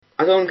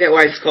I don't get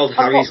why it's called I'm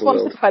not Harry's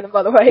sponsored World. by them,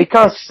 by the way.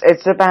 Because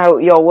it's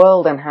about your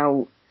world and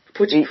how...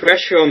 Puts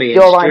pressure on me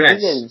and your stress.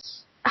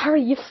 ideas.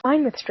 Harry, you're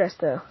fine with stress,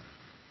 though.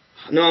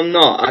 No, I'm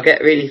not. I get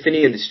really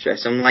thinny under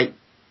stress. I'm like...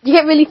 You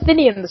get really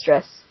thinny in the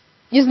stress.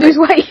 You just lose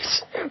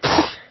weight.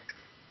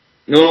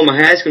 No, my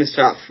hair's going to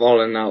start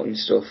falling out and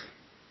stuff.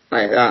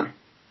 Like that.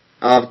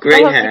 I'll have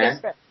grey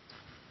hair.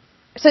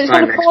 So it's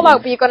going to fall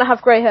out, but you're going to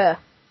have grey hair.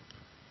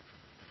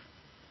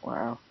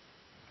 Wow.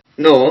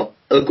 No,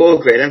 it'll go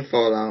grey then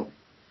fall out.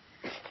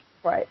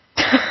 Right.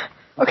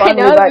 Okay,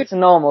 finally now back to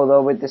normal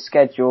though with the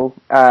schedule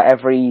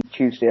every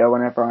Tuesday or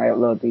whenever I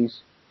upload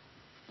these.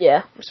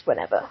 Yeah, just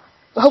whenever.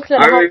 We're hoping to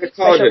have a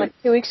special like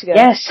 2 weeks ago.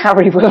 Yes,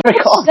 Harry will record.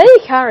 For God's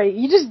sake, Harry,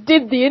 you just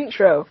did the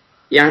intro.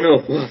 Yeah, I know,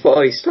 but I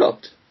thought he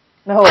stopped.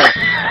 No.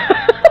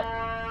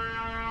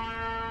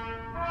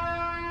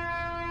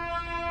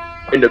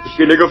 In the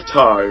beginning of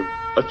time,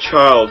 a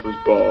child was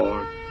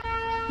born,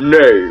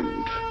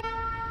 named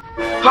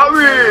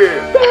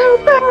Harry!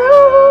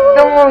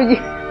 No, you...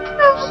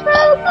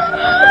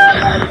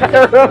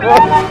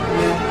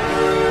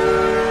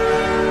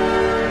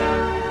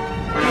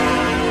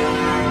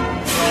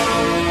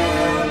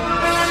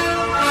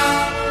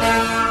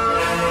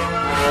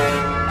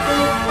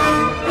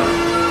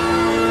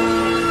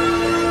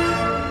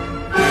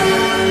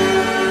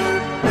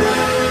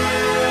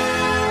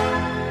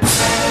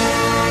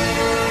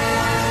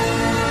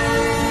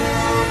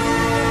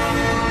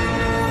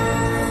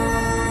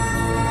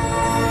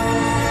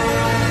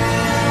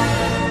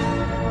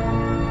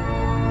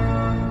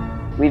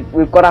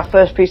 We've got our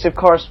first piece of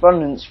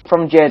correspondence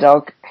from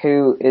J-Dog,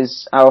 who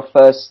is our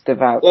first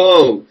devout.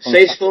 Whoa,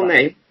 say his full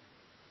name.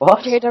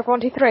 What?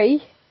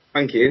 J-Dog123.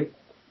 Thank you.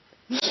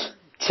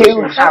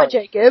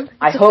 Jacob.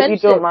 I hope you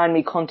don't mind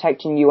me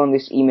contacting you on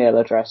this email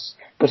address,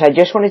 but I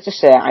just wanted to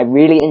say I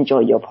really enjoy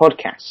your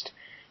podcast.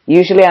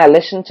 Usually I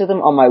listen to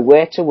them on my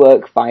way to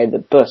work via the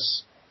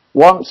bus.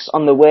 Once,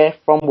 on the way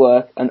from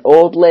work, an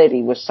old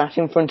lady was sat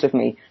in front of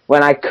me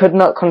when I could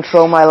not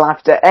control my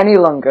laughter any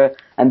longer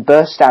and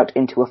burst out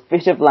into a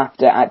fit of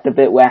laughter at the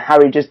bit where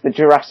Harry does the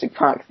Jurassic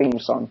Park theme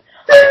song.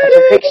 A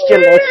mixture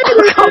led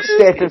to a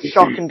state of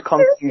shock and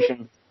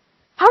confusion.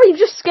 Harry, you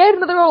just scared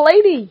another old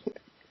lady!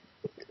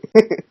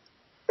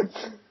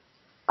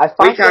 I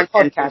find the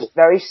podcast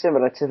very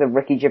similar to the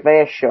Ricky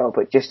Gervais show,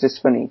 but just as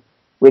funny.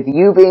 With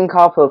you being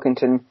Carl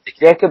Pilkington,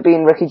 Jacob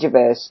being Ricky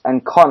Gervais,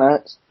 and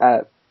Connor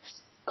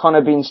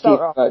being Steve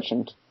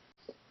Merchant.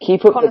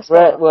 Keep up the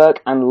great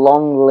work and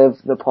long live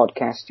the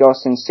podcast.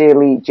 Yours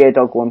sincerely,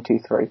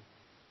 JDog123.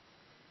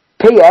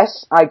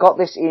 P.S. I got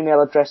this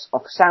email address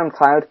off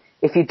SoundCloud.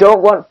 If you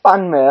don't want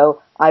fan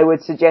mail, I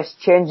would suggest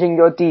changing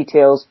your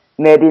details,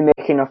 maybe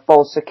making a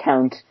false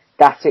account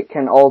that it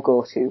can all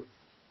go to.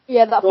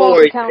 Yeah, that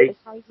false account is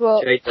Harry's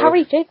World.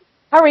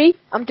 Harry,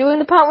 I'm doing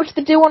the part which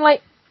they do on,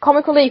 like,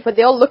 Comic Relief, where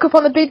they all look up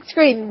on the big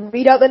screen and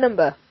read out their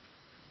number.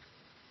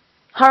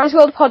 Harry's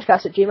World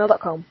Podcast at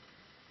gmail.com.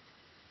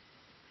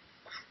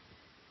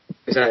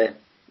 Is that it?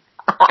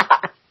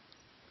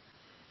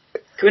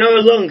 Can we know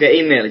a longer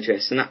email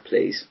address than that,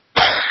 please?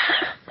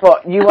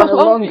 What, you want a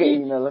longer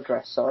email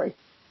address, sorry?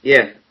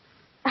 Yeah.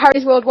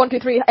 Harry's World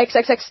 123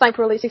 XXX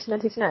Sniper Elite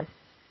 6969.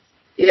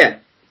 Yeah.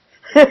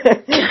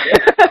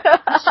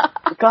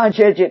 You can't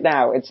change it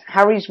now. It's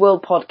Harry's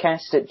World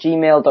Podcast at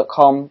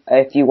gmail.com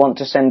if you want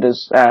to send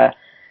us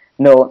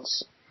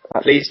notes.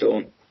 Please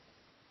don't.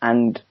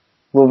 And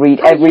we'll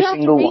read every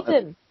single one.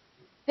 They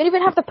don't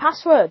even have the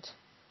password.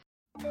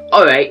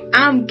 Alright,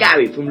 I'm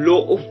Gary from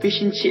Local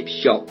Fish and Chip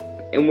Shop,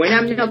 and when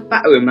I'm not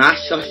battering my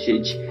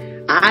sausage,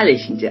 I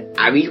listen to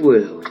Harry's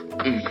World.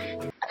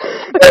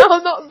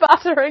 I'm not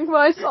battering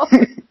my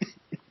sausage.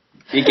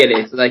 You get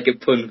it, it's like a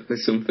pun for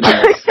something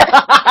else.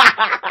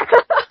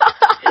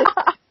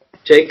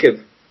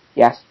 Jacob.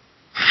 Yes?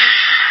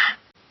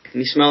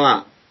 Can you smell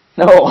that?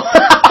 No.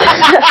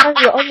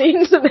 You're on the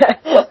internet.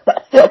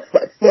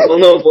 Well,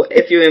 no, but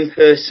if you're in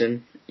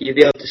person, you'll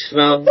be able to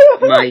smell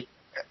my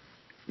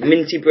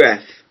minty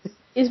breath.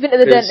 He's been to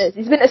the dentist.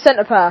 He's been to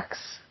Centre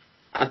Parks.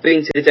 I've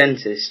been to the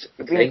dentist.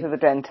 Okay? Been to the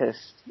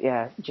dentist.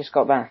 Yeah, just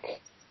got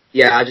back.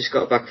 Yeah, I just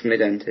got back from the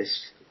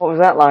dentist. What was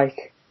that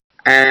like?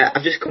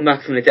 I've just come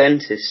back from the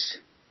dentist.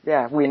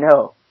 Yeah, we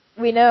know.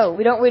 We know.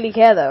 We don't really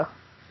care, though.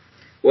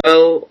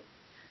 Well,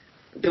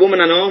 the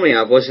woman I normally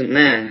have wasn't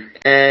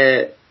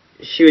there.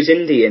 She was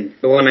Indian,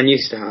 the one I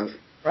used to have.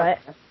 Right.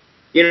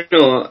 You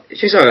know,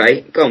 she's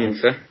alright, got on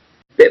with her.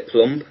 Bit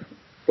plump,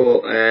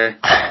 but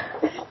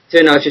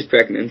turned out she's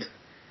pregnant.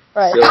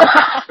 Right. So,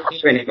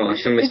 not anymore.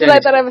 It's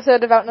like that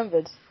episode of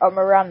Outnumbered, or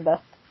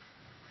Miranda.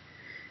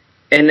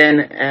 And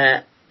then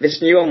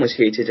this new one was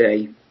here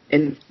today,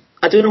 and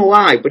I don't know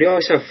why, but they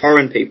always have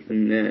foreign people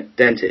in the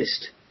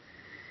dentist.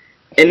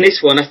 And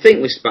this one, I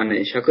think, was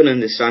Spanish. I couldn't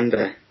understand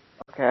her.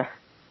 Okay.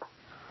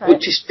 Right.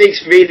 But she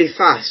speaks really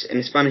fast in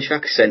a Spanish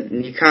accent,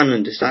 and you can't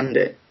understand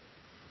it.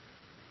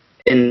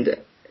 And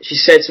she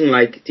said something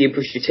like, "Do you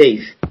brush your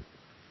teeth?"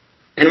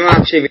 And I'm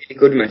actually really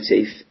good with my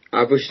teeth.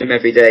 I brush them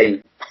every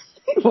day.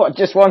 What,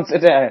 just once a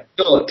day?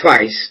 No,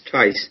 twice.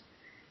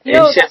 You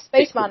know that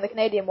spaceman, the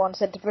Canadian one,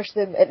 said to brush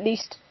them at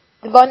least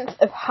the length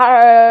of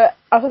I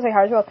was going to say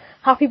Harry as well.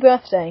 Happy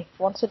birthday,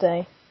 once a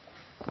day.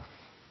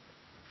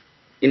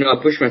 You know,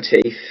 I brush my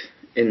teeth,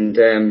 and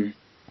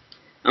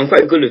I'm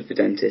quite good with the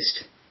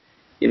dentist.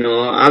 You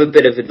know, I have a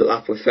bit of a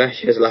laugh with her.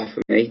 She has a laugh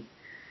with me.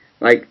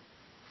 Like,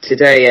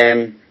 today,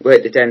 we're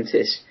at the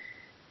dentist,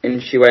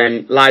 and she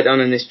went, lie down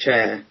in this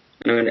chair,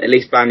 and I went, at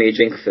least buy me a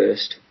drink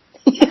first.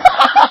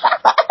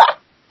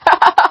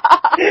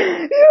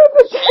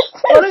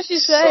 What did she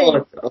say?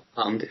 I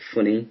found it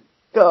funny.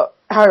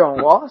 Hang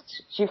on, what?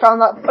 She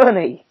found that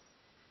funny?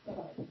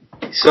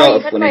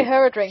 Sort of funny.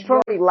 Her a drink. She's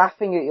probably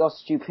laughing at your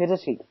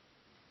stupidity.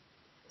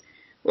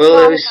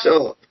 Well, it was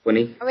sort of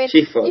funny. I mean,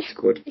 she thought it was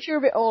good. If you were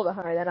a bit older,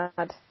 Harry, then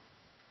I'd...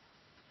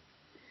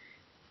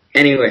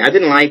 Anyway, I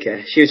didn't like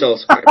her. She was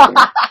also quite funny.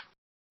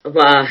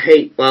 But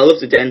I love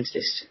the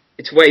dentist.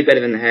 It's way better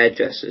than the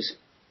hairdressers.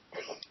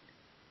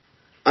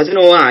 I don't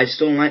know why, I just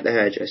don't like the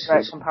hairdressers.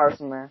 Right,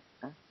 comparison there.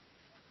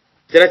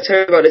 Did I tell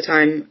you about the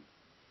time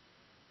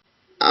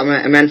I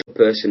met a mental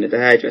person at the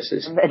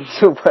hairdressers? A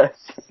mental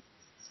person?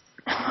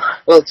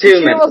 Well, two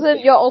mental. mental.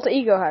 Wasn't your alter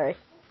ego, Harry?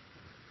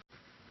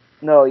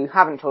 No, you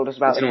haven't told us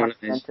about the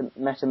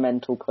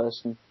mental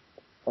person.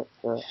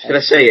 Should I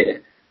say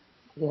it?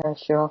 Yeah,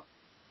 sure.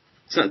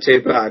 It's not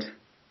too bad.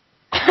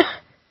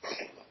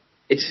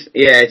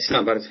 It's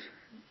not bad.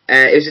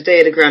 It was the day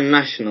of the Grand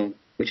National,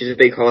 which is a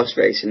big horse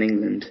race in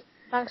England.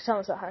 Thanks so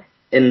much, Harry.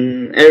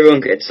 And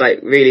everyone gets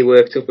really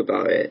worked up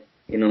about it,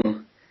 you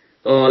know.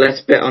 Oh,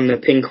 let's bet on the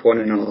pink one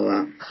and all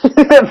that.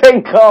 The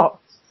pink horse?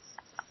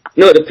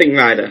 No, the pink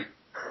rider.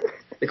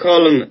 They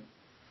call them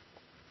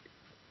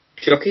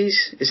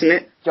jockeys, isn't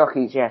it?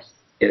 Jockeys, yes.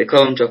 Yeah, they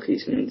call them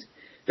jockeys, and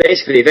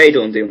basically they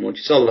don't do much.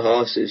 It's all the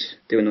horses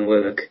doing the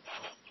work.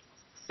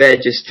 They're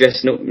just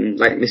dressing up in,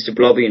 like Mr.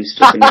 Blobby and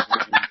stuff in the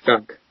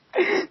track.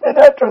 They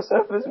don't dress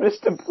up as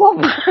Mr.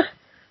 Blobby.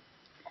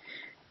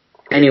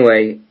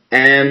 Anyway,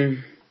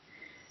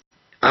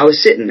 I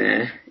was sitting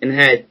there in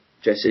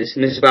hairdressers,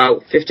 and there's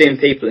about 15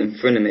 people in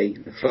front of me.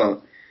 I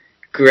thought,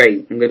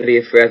 great, I'm going to be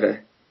here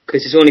forever.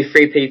 Because there's only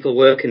 3 people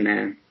working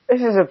there.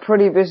 This is a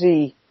pretty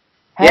busy...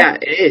 Yeah,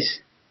 it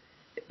is.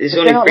 There's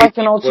only not 3 like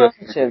an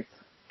alternative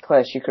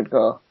place you could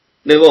go?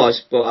 There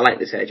was, but I like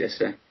this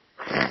hairdresser.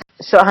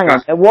 So hang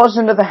on, there was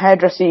another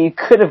hairdresser you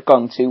could have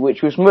gone to,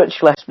 which was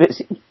much less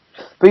busy.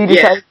 But you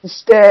decided to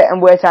stay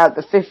and wait out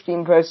the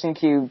 15-person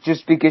queue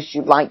just because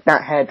you like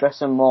that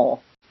hairdresser more.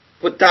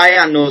 But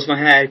Diane knows my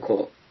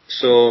haircut,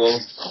 so...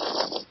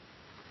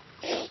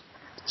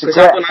 Because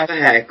I don't have a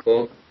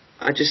haircut,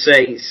 I just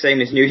say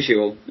same as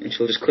usual, and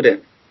she'll just cut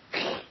it.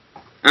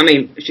 I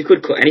mean, she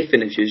could cut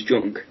anything if she was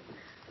drunk.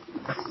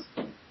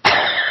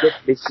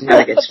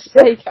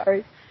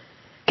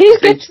 Can you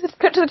just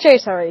cut to the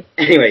chase, Harry?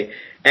 Anyway,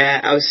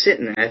 I was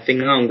sitting there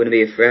thinking, oh, I'm going to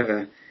be here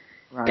forever.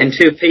 Right. And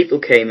 2 people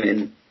came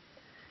in.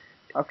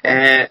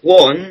 Okay.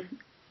 One,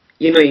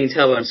 you can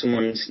tell when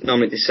someone's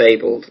normally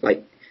disabled,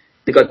 like,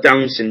 they got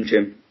Down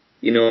syndrome,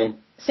 you know.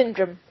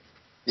 Syndrome.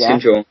 Yeah.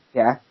 Syndrome.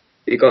 Yeah.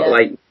 They got,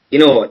 you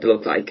know what they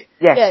look like.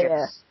 Yes,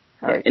 yeah.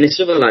 Right. And this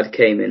other lad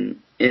came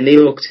in, and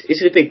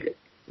he's a big,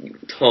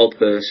 tall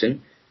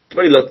person,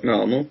 probably looked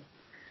normal.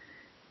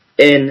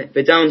 And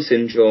the Down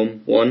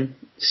syndrome one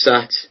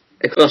sat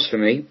across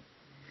from me,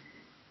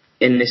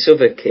 and this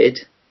other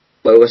kid,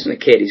 well, he wasn't a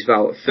kid, he's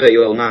about a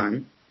 30-year-old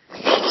man,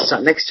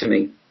 sat next to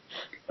me.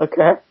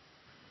 Okay.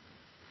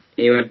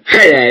 And he went,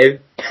 hello.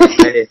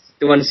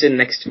 The one sitting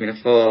next to me, and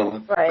I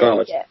thought, oh,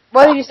 God. Yeah.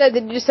 What did you say?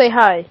 Did you just say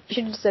hi? You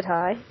should have said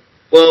hi.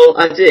 Well,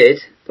 I did,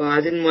 but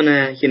I didn't want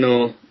to,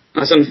 I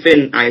was on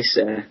thin ice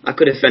there. I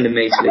could offend him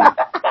easily.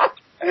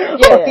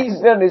 All he's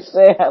done is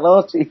say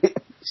hello to you.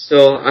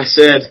 So I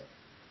said,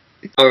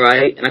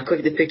 alright, and I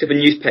quickly picked up a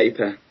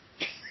newspaper.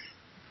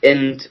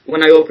 And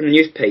when I opened the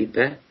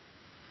newspaper,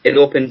 it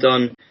opened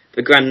on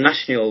the Grand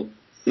National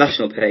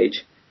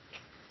page.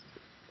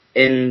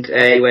 And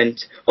he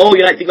went, oh,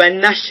 you like the Grand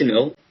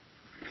National?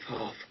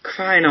 Oh, for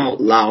crying out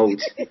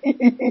loud.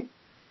 And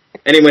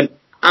he went,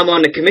 I'm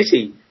on the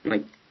committee. I'm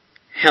like,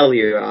 hell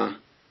you are.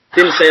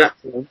 Didn't say that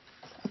to him.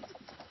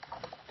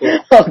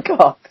 Oh,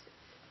 God.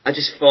 I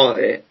just thought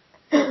it.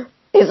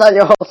 Is that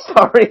your whole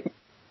story?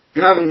 I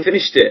haven't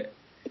finished it.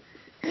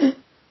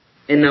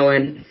 And I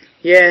went,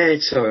 yeah,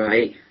 it's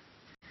alright.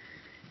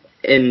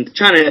 And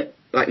trying to,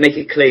 make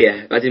it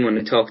clear, I didn't want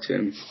to talk to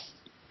him.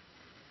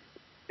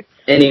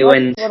 And he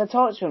went... You want to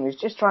talk to him, he's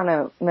just trying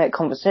to make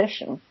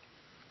conversation.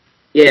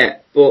 Yeah,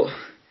 but...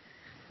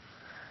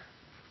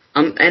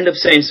 I end up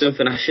saying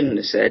something I shouldn't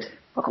have said.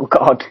 Oh,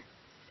 God.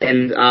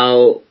 And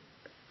I'll,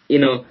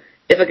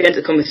 if I get into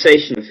a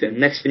conversation with him,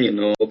 next thing you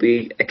know, we'll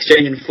be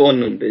exchanging phone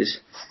numbers,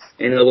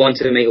 and he'll want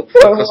to make up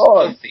for the cost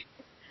of coffee.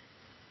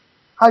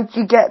 How'd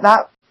you get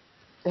that?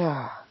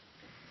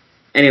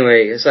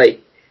 Anyway, it's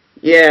like,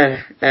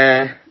 yeah,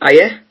 are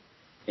you?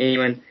 And he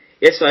went,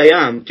 yes I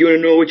am. Do you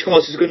want to know which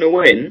horse is going to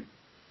win?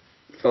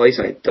 So he's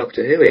like,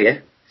 Doctor Who, yeah?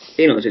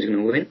 He knows who's going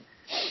to win.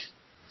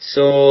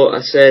 So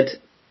I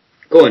said,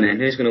 go on then,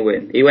 who's going to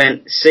win? He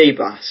went,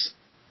 Seabass.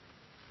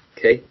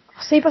 Okay.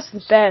 Seabass is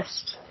the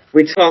best.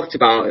 We talked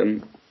about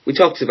him. We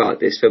talked about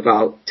this for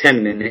about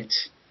 10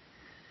 minutes.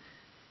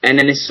 And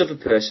then this other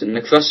person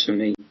across from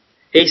me,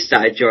 he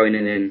started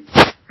joining in.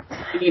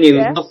 He knew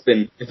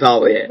nothing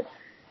about it.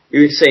 He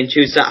was saying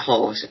choose that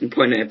horse and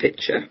pointing at a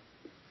picture.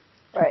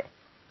 Right.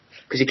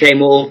 Because he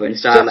came over and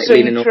started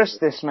leaning up. So you trust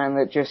this man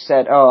that just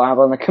said, "Oh, I'm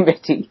on the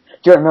committee.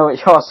 Do you know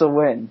which horse will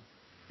win?"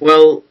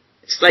 Well,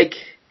 it's like...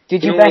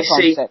 Did you bet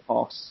on said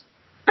horse?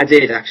 I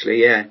did,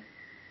 actually, yeah.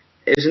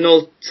 It's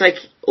like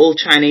all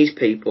Chinese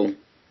people.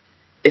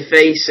 If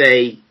they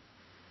say,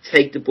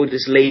 take the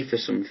Buddha's leave for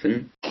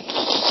something,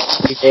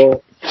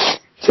 people...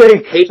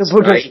 Take the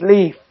Buddha's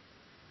leave.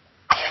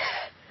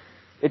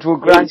 It will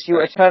grant you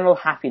eternal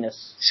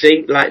happiness.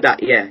 See, like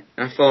that, yeah.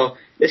 And I thought,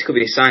 this could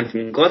be a sign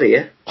from God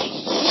here.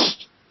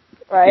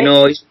 Right. You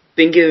know, he's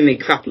been giving me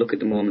crap look at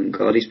the moment,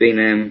 God. He's been,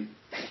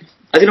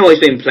 I don't know he's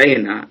been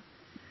playing that.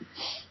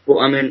 But,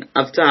 I mean,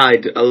 I've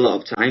died a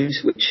lot of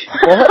times, which...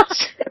 What?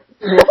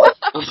 What?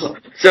 Oh,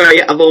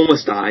 sorry, I've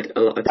almost died a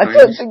lot of times. I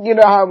don't think you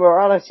know how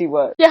morality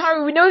works. Yeah,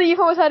 Harry, we know that you've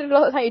almost died a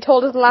lot of times. You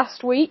told us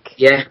last week.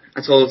 Yeah,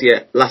 I told you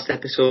last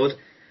episode,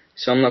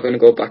 so I'm not going to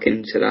go back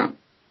into that.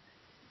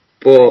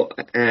 But,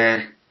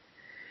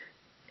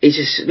 he's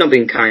just not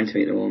being kind to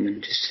me at the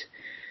moment. Just,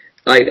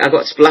 like, I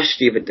got splashed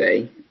the other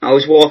day. I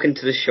was walking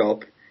to the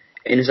shop,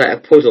 and there's like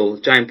a puddle,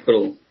 giant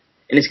puddle,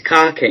 and this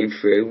car came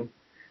through,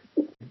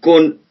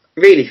 going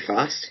really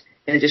fast,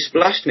 and it just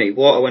splashed me.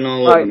 Water went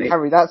all over me.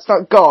 Harry, that's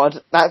not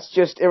God. That's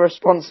just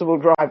irresponsible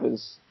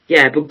drivers.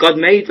 Yeah, but God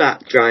made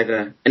that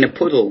driver in a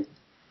puddle.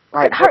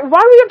 Right. Harry, why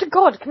are we on to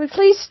God? Can we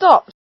please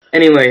stop?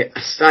 Anyway, I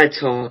started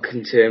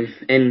talking to him,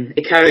 and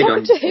it carried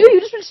on. Talking to who?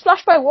 You've just been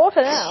splashed by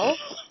water now.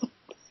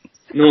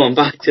 No, I'm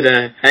back to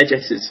the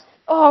hairdressers.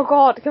 Oh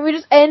God, can we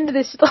just end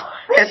this story?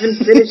 I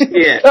haven't finished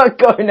yet. It's not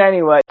going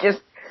anywhere.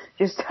 Just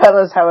tell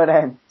us how it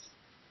ends.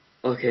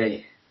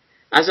 Okay.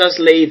 As I was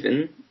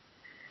leaving,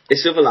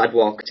 this other lad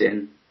walked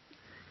in,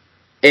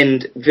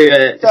 and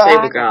the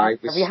disabled guy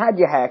was... Have you had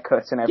your hair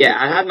cut and everything? Yeah,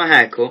 I had my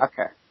hair cut.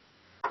 Okay.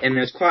 And it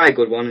was quite a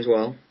good one as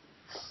well.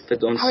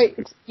 Harry,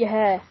 it's your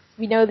hair.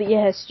 We know that your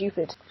hair's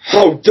stupid.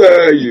 How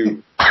dare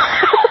you!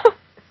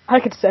 I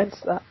could sense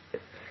that.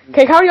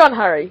 Okay, carry on,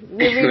 Harry.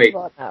 We're really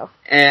bored now.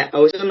 I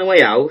was on the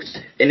way out,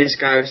 and this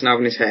guy was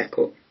having his hair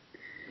cut.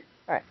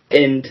 Right.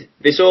 And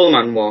this old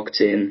man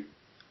walked in,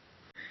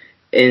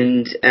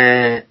 and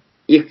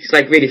he's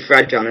like really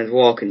fragile and a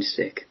walking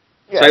stick.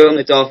 Yeah. So I opened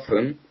the door for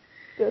him.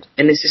 Good.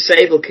 And this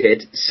disabled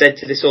kid said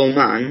to this old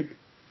man,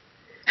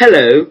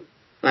 "Hello,"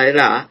 like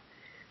that.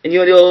 And you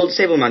know what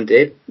the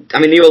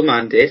old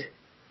man did?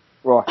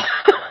 Right.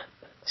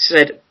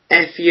 Said,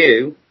 "F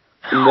you,"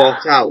 and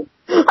walked out.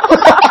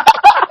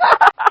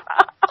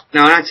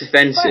 Now that's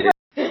offensive.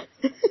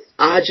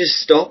 I just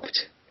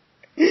stopped.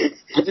 I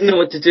didn't know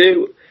what to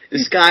do.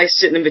 This guy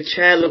sitting in the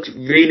chair looked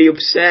really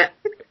upset.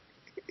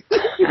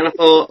 And I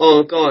thought,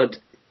 oh God.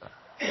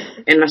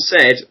 And I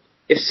said,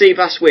 if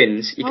Seabass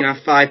wins, you can have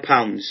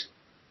 £5.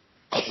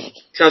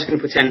 So I was going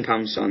to put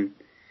 £10 on.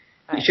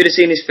 You should have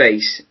seen his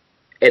face.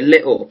 It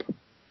lit up.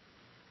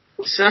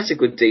 So that's a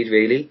good deed,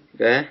 really,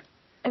 there.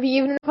 Have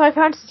you given him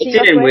 £5 to see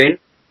It didn't win.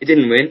 It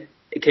didn't win.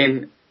 It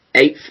came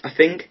 8th, I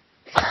think.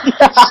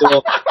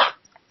 So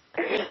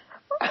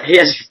he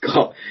has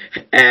got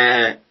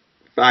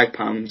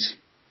 £5.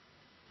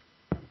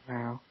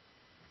 Wow.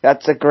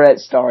 That's a great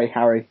story,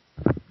 Harry.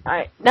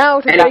 Alright, now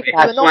to anyway,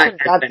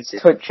 that's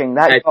touching.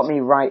 That got me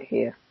right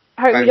here.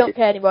 Harry, we don't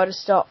care anymore,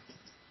 just stop.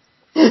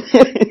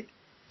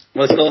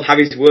 Well, it's called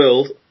Harry's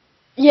World.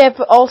 Yeah,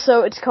 but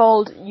also it's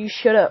called You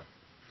Shut Up.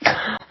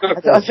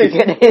 I think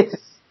it is.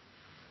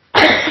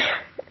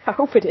 I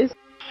hope it is.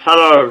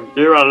 Hello,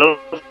 you are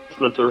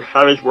listening to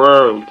Harry's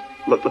World.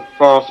 Let the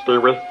force be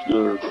with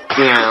you.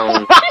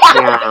 Meow.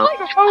 Meow.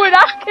 Like Rowan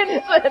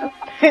Atkinson!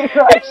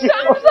 It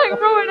sounds like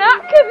Rowan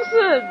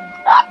Atkinson!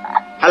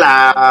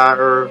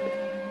 Hello!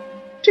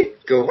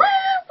 Chico.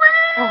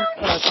 Oh,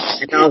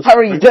 God.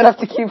 Harry, you don't have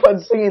to keep on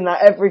singing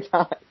that every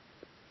time.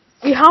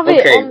 We have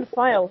it on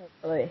file,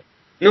 hopefully.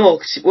 No,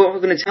 cause what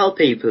we're going to tell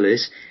people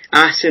is,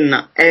 I sing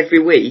that every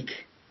week.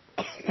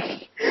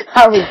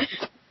 Harry.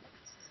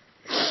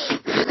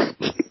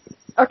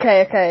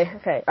 Okay.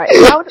 Right,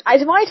 now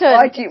it's my turn.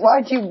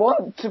 Why do you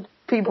want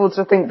people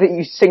to think that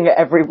you sing it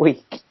every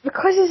week?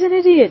 Because he's an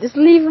idiot. Just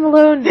leave him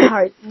alone,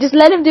 Harry. Just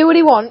let him do what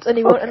he wants and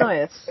he won't annoy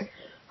us.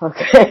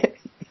 Okay.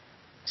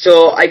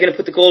 So, are you going to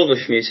put the Gold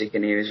Rush music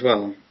in here as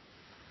well?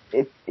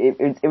 It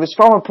was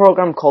from a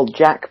program called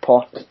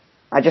Jackpot.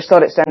 I just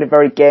thought it sounded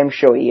very game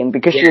showy, and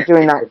because you're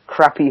doing that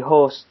crappy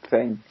host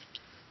thing...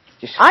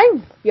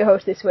 I'm your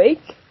host this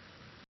week.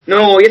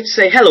 No, you have to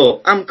say,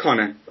 hello, I'm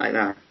Connor, like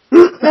that.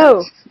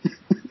 No.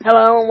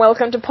 Hello and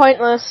welcome to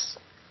Pointless.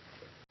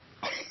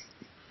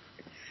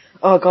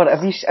 Oh God,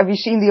 have you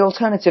seen the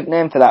alternative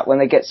name for that when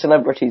they get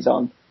celebrities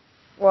on?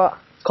 What?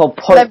 It's called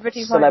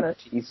Pointless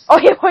Celebrities. Oh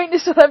yeah,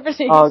 Pointless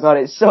Celebrities. Oh God,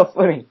 it's so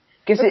funny.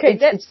 Because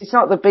it's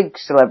not the big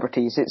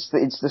celebrities, it's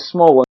the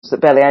small ones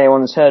that barely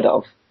anyone's heard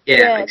of.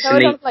 Yeah, so I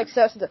don't like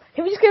search and stuff.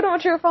 Can we just go on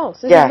true or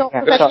false? This Yeah, is not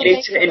yeah, professional. You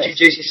need to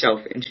introduce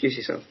yourself.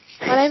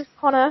 My name's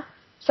Connor.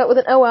 Start with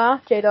an OR,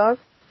 J-Dog.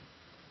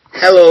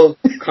 Hello,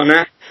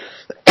 Connor.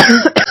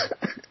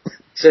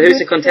 So who's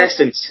the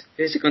contestants?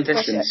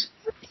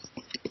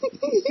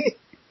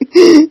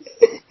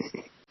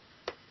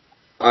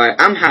 Alright,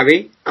 I'm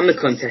Harry. I'm the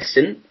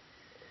contestant.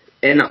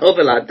 And that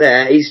other lad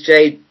there, he's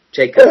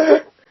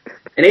Jacob.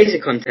 And he's a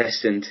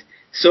contestant.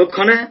 So,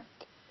 Connor,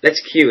 let's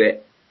cue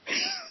it.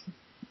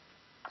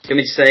 Let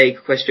me say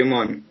question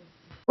 1.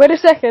 Wait a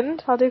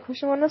second. I'll do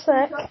question 1 in a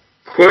sec.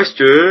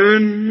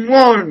 Question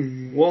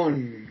 1.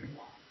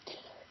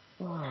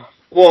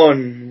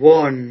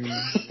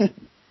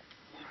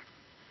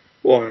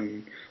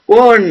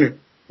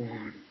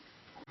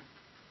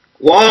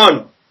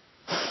 1.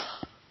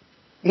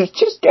 He's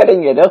just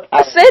getting it up.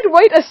 I said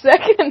wait a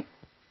second.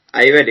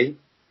 Are you ready?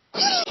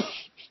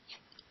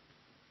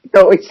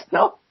 No, it's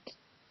not.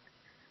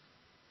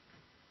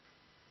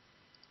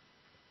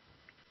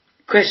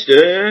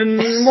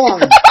 Question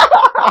 1.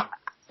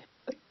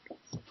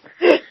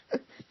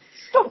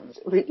 Stop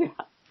doing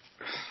that.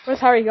 Where's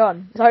Harry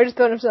gone? Has Harry just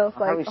thrown himself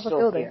Harry's off a still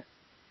building? here.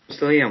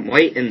 Still here, I'm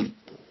waiting.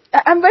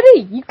 I'm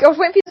ready. I was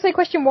waiting for you to say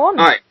question 1.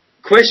 Alright,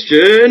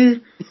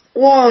 question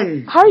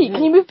 1. Harry,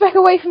 can you move back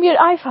away from your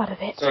iPad a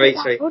bit? Sorry.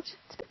 It's a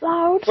bit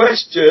loud.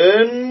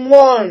 Question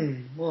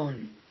 1.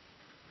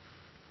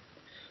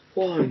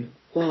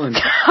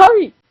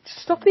 Harry,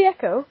 stop the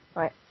echo.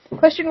 Right.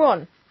 Question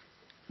 1.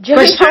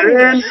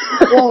 Question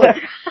 1.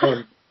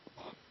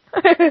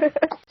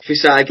 Should we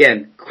start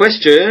again?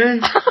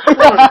 Question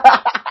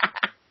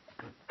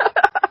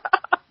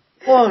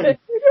 1.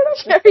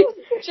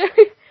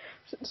 Jerry,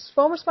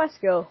 former Spice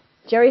Girl,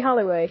 Jerry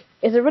Halliway,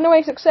 is a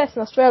runaway success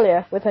in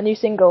Australia with her new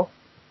single.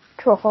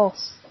 True or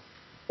false?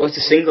 What's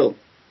the single?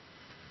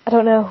 I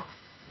don't know.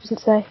 Doesn't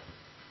say.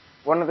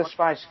 One of the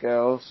Spice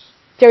Girls.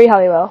 Jerry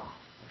Halliwell.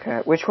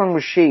 Okay, which one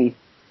was she?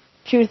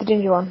 She was the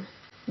ginger one.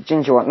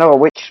 Ginger one. No,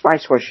 which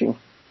Spice was she?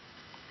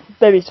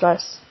 Baby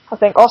Spice, I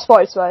think. Or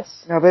Spotted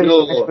Spice. No, Baby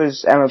Spice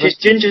was Emma. She's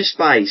Ginger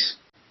Spice.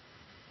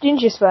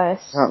 Ginger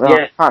Spice.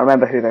 I can't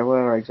remember who they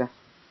were exactly.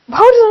 How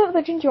does I know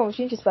the ginger one was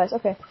Ginger Spice?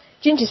 Okay.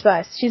 Ginger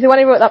Spice. She's the one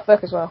who wrote that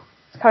book as well.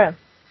 Carry on.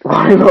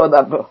 Why wrote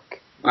that book?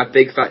 My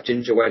Big Fat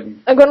Ginger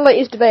Wedding. I'm going to let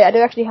you debate. I do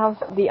actually have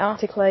the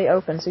article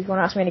open, so if you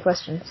want to ask me any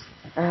questions.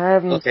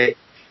 Okay.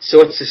 So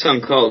what's the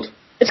song called?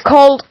 It's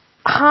called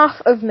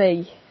Half of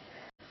Me.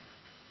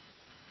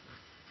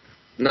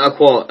 Not a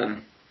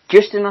quarter.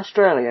 Just in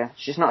Australia.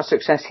 She's not a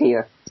success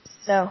here.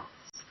 No.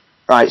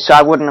 Right, so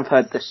I wouldn't have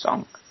heard this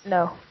song.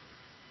 No.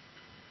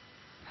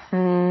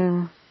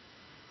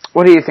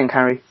 What do you think,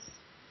 Harry?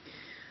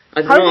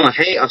 I don't know, I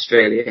hate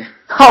Australia.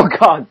 Oh,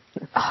 God.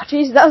 Oh,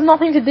 jeez, that has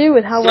nothing to do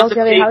with how well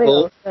Jerry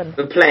Halliwell was done.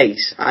 The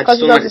place. I just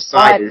don't like the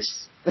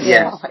spiders.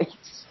 Yeah.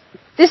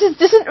 This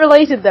isn't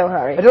related, though,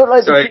 Harry. I don't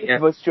like the people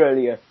of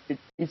Australia.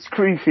 It's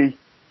creepy.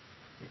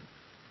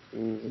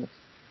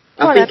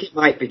 I think it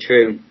might be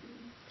true.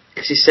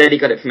 Because he said he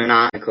got it from an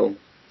article.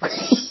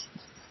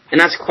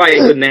 And that's quite a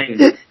good name.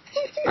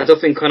 I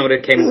don't think Connor would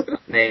have came up with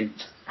that name.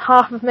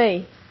 Half of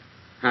Me.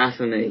 Half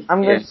of Me.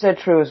 I'm going to say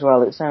true as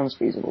well. It sounds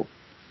feasible.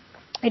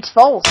 It's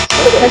false.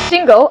 Her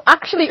single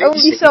actually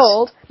only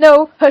sold...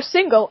 No, her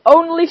single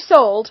only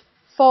sold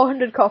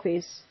 400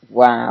 copies.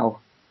 Wow.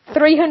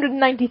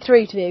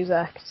 393 to be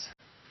exact.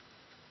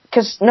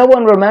 Because no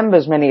one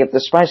remembers many of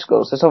the Spice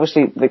Girls. There's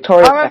obviously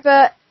Victoria... I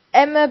remember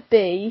Emma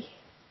B...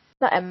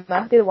 Not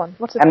Emma, the other one.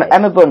 What's her name?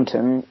 Emma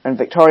Bunton and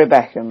Victoria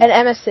Beckham. And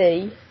Emma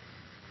C.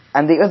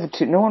 And the other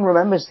two, no one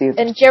remembers the other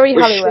two. And Jerry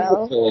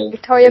Halliwell.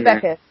 Victoria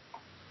Beckham.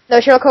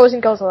 No, Cheryl Cole was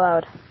in Girls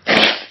Aloud.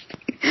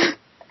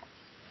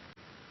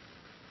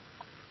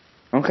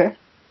 Okay.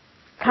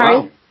 Harry?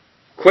 Wow.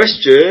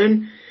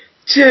 Question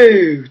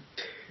 2.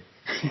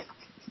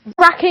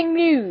 Breaking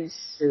news.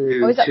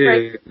 Or is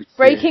that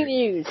breaking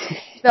news?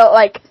 Spelled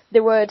like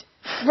the word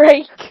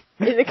break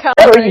in the car.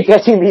 Where are you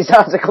getting these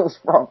articles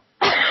from?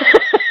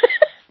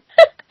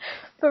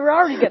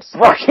 Ferrari gets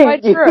squashed by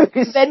truck,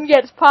 then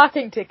gets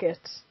parking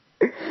tickets.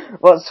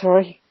 What,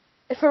 sorry?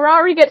 A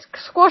Ferrari gets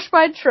squashed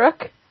by a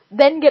truck,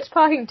 then gets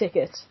parking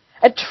tickets.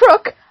 A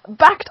truck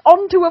backed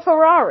onto a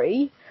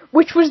Ferrari,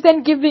 which was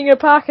then giving a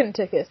parking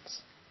ticket.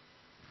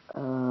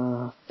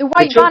 The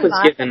white van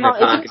man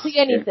didn't see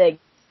anything.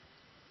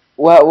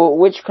 Well,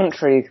 which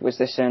country was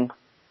this in?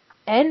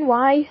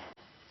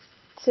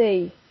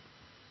 NYC.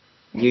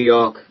 New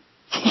York.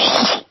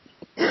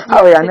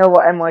 Oh yeah, I know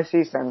what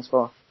NYC stands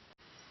for.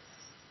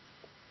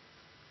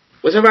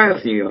 Was I right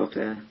with New York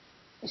there?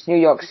 It's New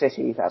York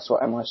City, that's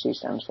what NYC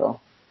stands for.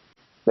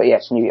 But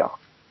yes, New York.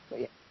 But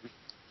yeah.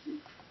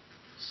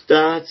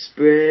 Start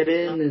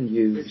spreading the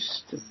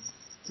news.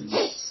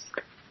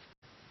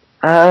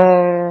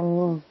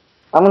 I'm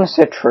gonna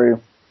say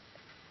true.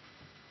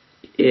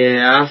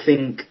 Yeah, I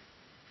think...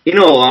 You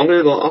know, I'm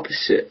gonna go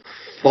opposite.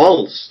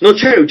 False. No,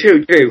 true.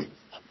 True.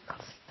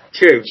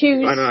 Choose.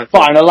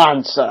 Final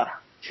answer.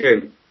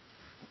 True.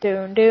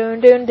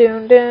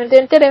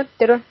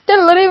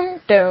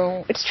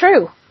 It's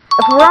true.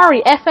 A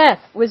Ferrari FF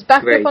was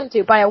backed up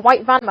onto by a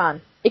white van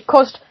man. It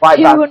cost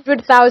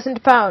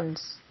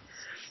 £200,000.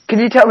 Can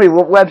you tell me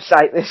what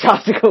website this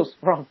article's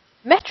from?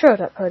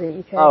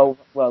 Metro.co.uk. Oh,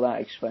 well,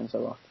 that explains a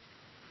lot.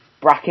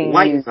 Bracking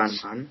White News. van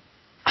man.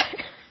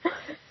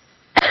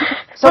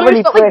 Somebody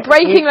it felt like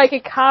breaking like a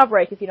car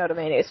brake, if you know what I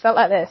mean. It felt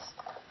like this.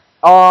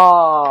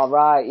 Oh,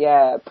 right,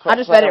 yeah. I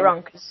just read it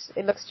wrong, because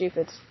it looks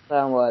stupid.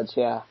 Certain words,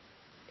 yeah.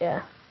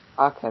 Yeah.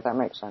 Okay, that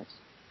makes sense.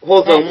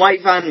 Hold on,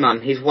 white van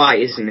man, he's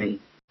white, isn't he?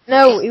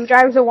 No, he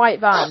drives a white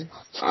van.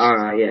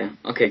 Alright, yeah,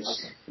 okay.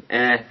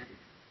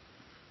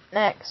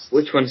 Next.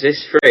 Which one's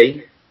this?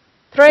 3?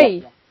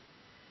 3. Yeah.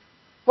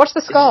 What's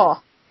the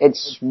score?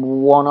 It's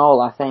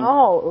 1-1, I think.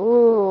 Oh,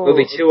 ooh. It would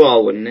be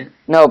 2-2, wouldn't it?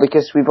 No,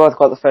 because we both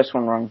got the first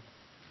one wrong.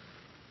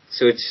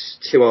 So it's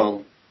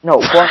 2-2. No,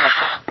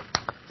 1-1.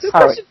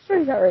 Question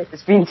 3, Harry.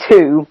 It's been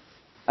 2.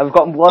 I've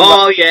gotten 1.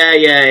 Oh, yeah,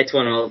 it's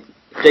 1-1.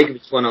 Jacob,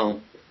 it's 1-1.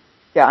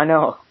 Yeah, I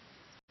know.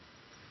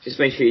 Just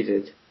make sure you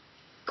did.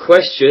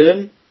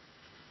 Question.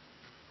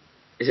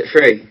 Is it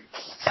 3?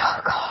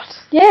 Oh, God.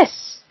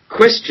 Yes.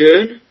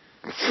 Question.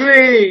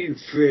 3.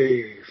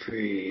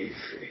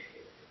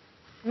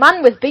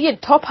 Man with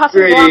beard, top hat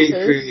and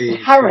glasses.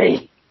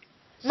 Harry.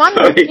 Man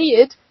with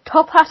beard,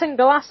 top hat and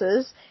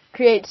glasses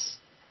creates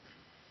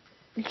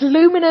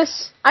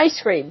luminous ice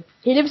cream.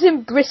 He lives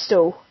in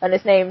Bristol and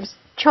his name's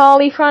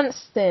Charlie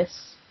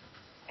Francis.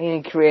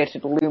 He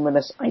created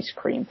luminous ice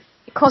cream.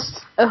 It costs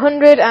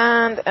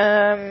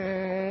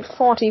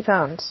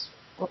 £140.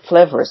 What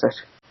flavour is it?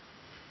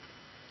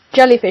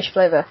 Jellyfish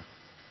flavour.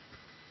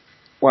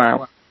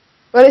 Wow.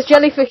 Well, it's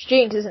jellyfish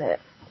jeans, isn't it?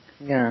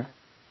 Yeah.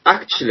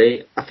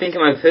 Actually, I think I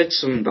might have heard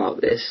something about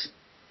this.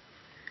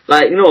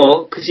 Like,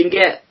 no, because you can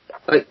get,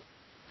 like,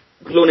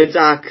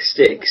 glow-in-the-dark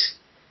sticks,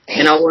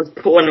 and I want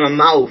to put one in my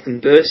mouth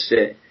and burst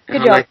it. And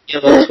Good job. like,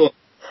 yellow tongue.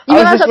 I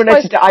was just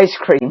related to ice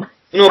cream.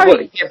 No, Harry.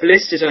 but you get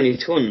blisters on your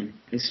tongue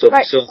and stuff,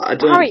 Right. so I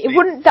don't... Harry,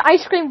 the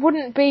ice cream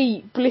wouldn't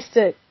be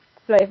blister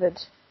flavoured.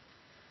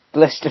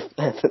 Blister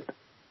flavoured.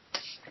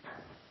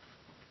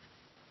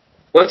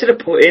 What did I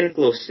put in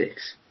glow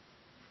sticks?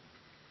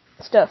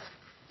 Stuff.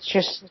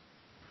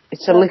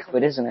 It's a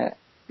liquid, isn't it?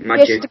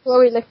 Magic. Yes, the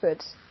glowy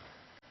liquids.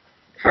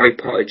 Harry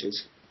Potter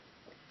just.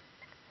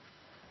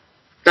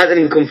 That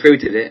didn't come through,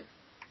 did it?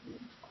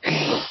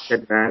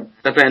 Said that.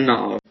 That better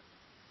not.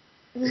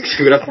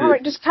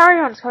 Just carry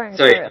on. Sorry,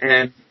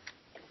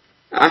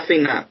 I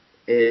think that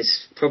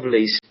is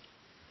probably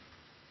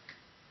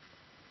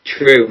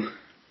true.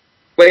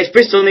 Wait, is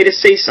Bristol near the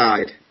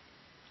seaside?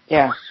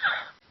 Yeah.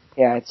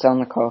 Yeah, it's on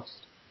the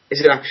coast.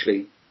 Is it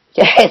actually?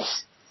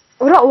 Yes!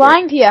 We're not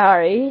lying to you,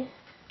 Harry.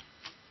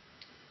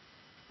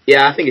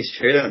 Yeah, I think it's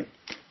true then.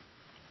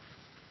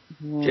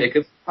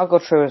 Jacob? I'll go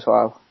true as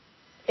well.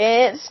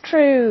 It's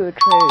true.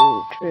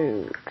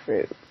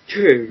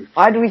 True.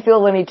 Why do we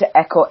feel the need to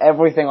echo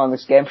everything on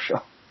this game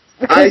show?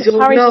 I don't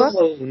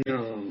know.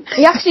 No.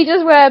 He actually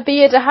does wear a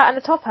beard, a hat, and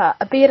a top hat.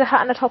 A beard, a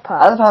hat, and a top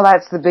hat. I love how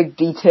that's the big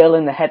detail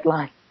in the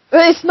headline.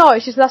 But it's not.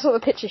 It's just that's what the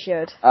picture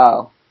showed.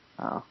 Oh.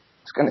 I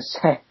was going to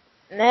say.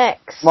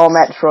 Next. More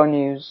Metro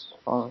news.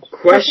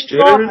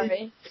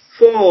 Question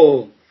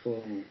 4.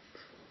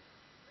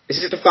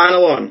 Is this the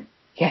final one?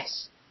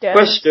 Yes. Yeah.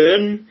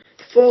 Question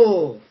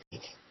 4.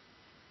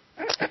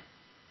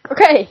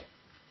 Okay.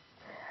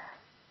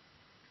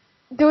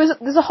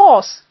 There's a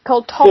horse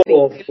called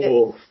Toffee.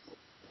 4.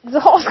 There's a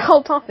horse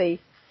called Toffee,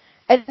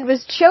 and it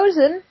was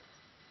chosen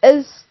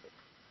as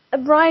a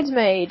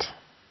bridesmaid.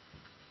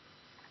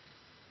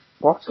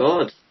 What?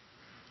 God.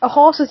 A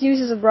horse was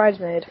used as a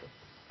bridesmaid.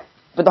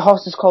 But the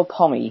horse is called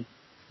Tommy.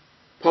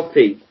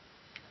 Poppy,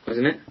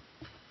 wasn't it?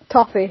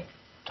 Toffee.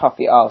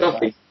 Toffee, oh.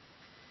 Toffee.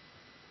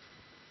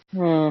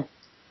 Sorry.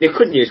 You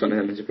couldn't use one of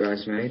them as a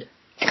bridesmaid.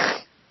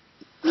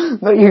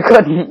 No, you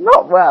couldn't.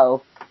 Not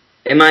well.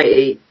 It might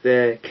eat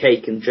the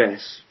cake and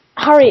dress.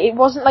 Harry, it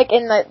wasn't like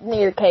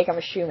near the cake, I'm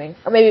assuming.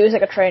 Or maybe it was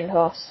like a trained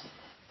horse.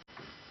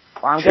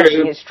 Well, I'm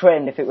guessing it's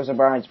trained if it was a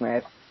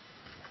bridesmaid.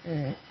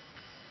 Mm.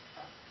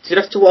 Did you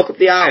have to walk up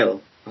the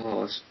aisle, a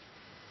horse?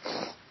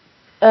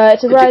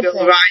 It's a bridesmaid. Could you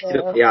go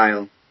riding up the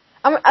aisle?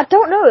 I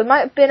don't know, it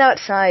might have been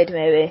outside,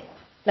 maybe.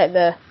 Like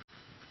the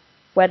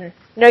wedding.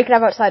 You know, you can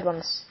have outside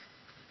ones.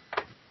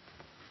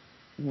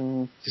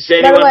 Does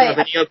anyone have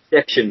any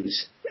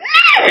objections?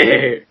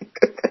 By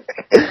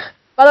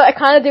the way, I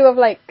kind of do have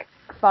like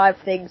 5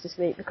 things this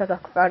week because I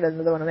found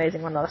another one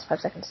amazing one in the last 5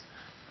 seconds.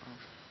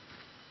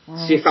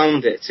 So you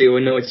found it, so you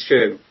will know it's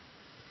true.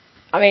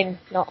 I mean,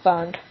 not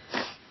found.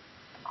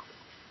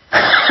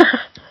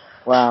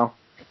 Wow.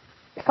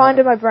 Found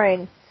in my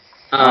brain.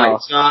 Alright,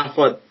 so I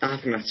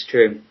think that's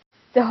true.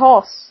 The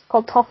horse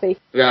called Toffee.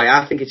 Right,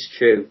 I think it's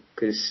true,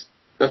 because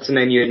that's a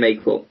name you would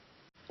make up.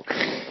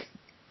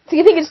 So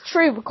you think it's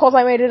true because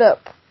I made it up?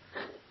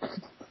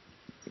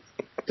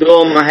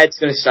 Oh, my head's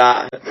gonna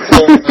start.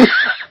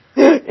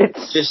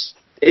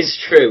 It's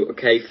true,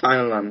 okay,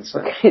 final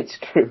answer. It's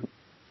true.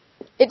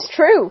 It's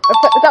true.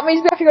 That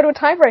means we have to go to a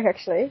tiebreak,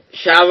 actually.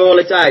 Shall I roll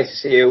a dice to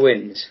see who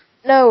wins?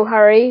 No,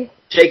 Harry.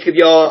 Jacob,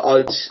 your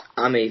odds,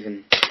 I'm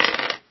even.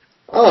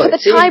 Oh, for the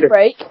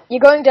tie-break, you're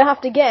going to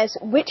have to guess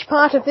which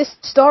part of this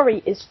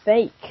story is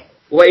fake.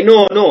 Wait,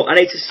 no, I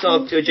need to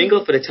start to a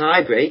jingle for the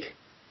tie-break.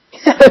 You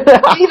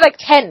need like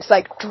tense,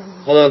 like...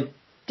 Hold on.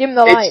 Dim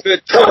the light.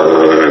 It's the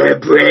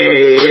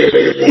tie-break!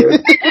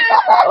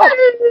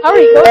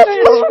 Harry, go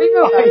through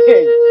the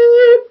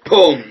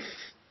Boom!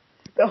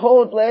 The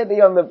old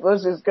lady on the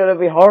bus is going to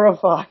be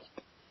horrified.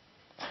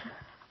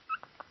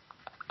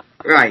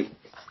 Right.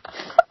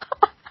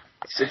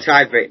 It's the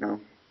tie-break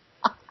now.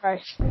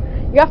 Right.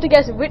 You have to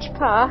guess which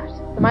part,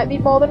 there might be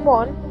more than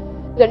one,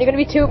 there's only going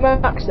to be 2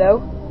 marks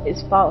though,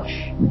 is false.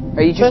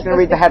 Are you just going to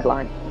read the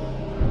headline?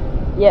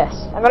 Yes.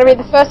 I'm going to read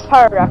the first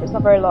paragraph, it's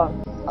not very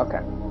long. Okay.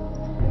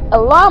 A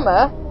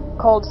llama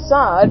called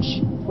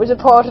Sarge was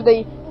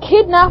reportedly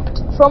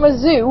kidnapped from a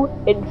zoo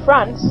in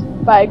France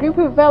by a group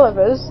of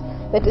Velevers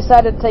that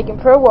decided to take him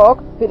for a walk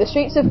through the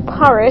streets of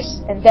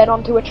Paris and then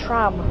onto a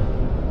tram.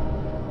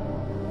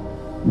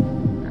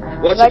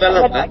 What's a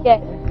Velever?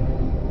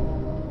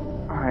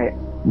 Alright.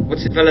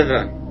 What's a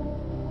Velever?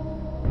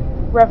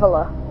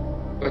 Reveler.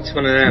 What's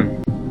one of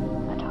them?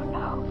 I don't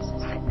know.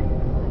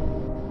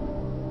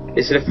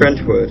 Is it a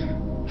French word?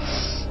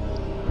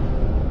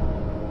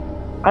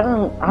 I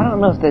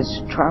don't know if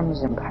there's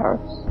trams in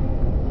Paris.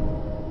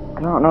 I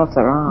don't know if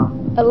there are.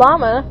 A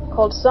llama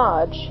called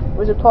Sarge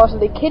was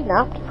reportedly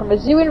kidnapped from a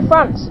zoo in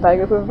France by a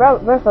group of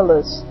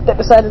revelers that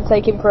decided to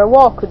take him for a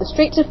walk through the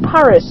streets of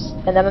Paris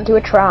and then onto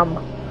a tram.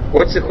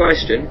 What's the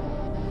question?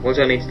 What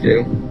do I need to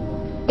do?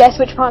 Guess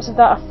which parts of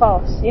that are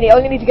false. You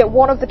only need to get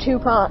one of the 2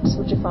 parts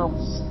which are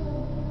false.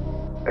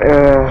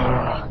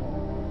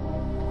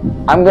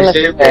 I'm gonna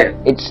say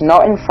it's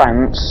not in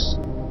France,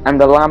 and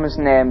the llama's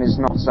name is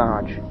not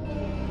Sarge.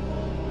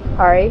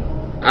 Harry?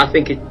 I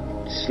think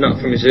it's not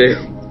from a zoo.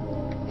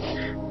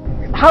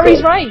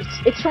 Harry's right!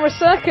 It's from a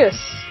circus!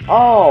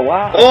 Oh,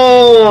 wow.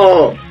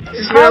 Oh!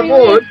 This is where I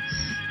won!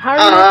 Harry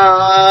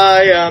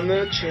I am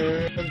the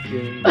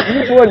champion.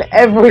 You've won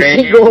every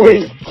single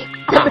week.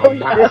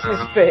 This is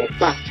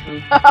fixed.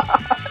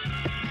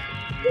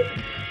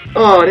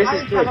 Oh, this is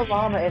I good. have a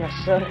llama in a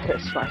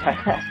circus, my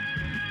friend.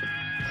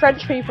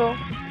 French people.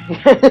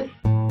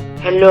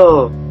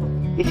 Hello,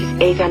 this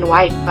is Asian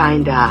Wife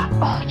Finder.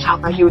 How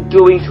are you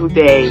doing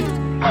today?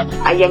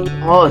 I am your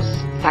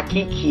host,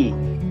 Sakiki.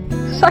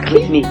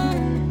 With me.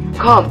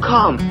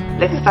 Come,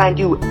 let's find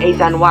you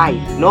Asian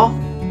wife, no?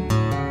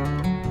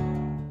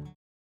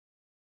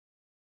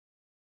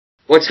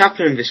 What's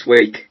happening this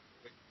week?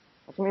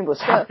 What do you mean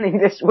what's happening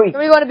this week?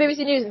 Can we go on to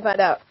BBC News and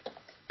find out?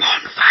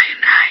 Bonfire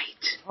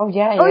night. Oh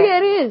yeah. Oh yeah,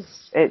 it is.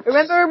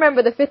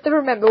 Remember, the 5th of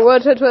remember,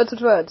 words.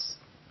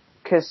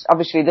 Because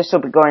obviously this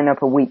will be going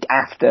up a week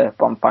after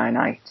Bonfire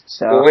Night,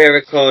 so... Well, we're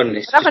recording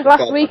this. What happened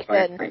last week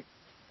then? Night.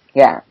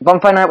 Yeah,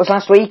 Bonfire Night was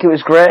last week, it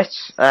was great.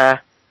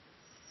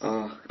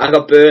 I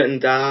got burnt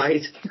and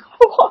died.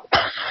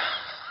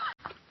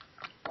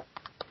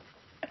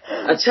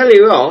 I tell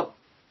you what,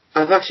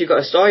 I've actually got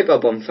a story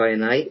about Bonfire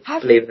Night,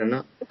 believe it or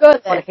not. Go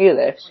then. I want to hear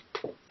this.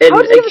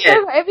 How does he have a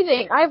story about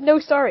everything? I have no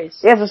stories.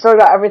 He has a story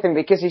about everything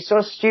because he's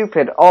so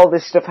stupid, all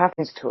this stuff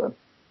happens to him.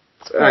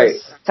 Right.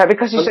 So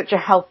because he's such a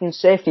health and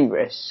safety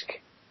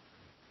risk,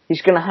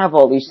 he's going to have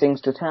all these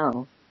things to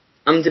tell.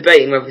 I'm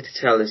debating whether to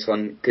tell this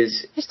one,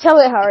 because... Just tell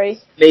it, Harry.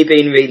 Me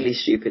being really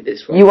stupid,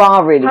 this one. You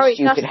are really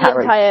stupid, Harry. That's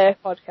the entire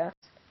podcast.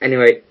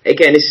 Anyway,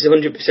 again, this is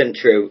 100%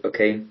 true,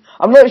 okay?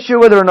 I'm not sure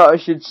whether or not I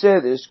should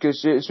say this,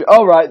 because it's...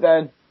 Alright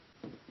then.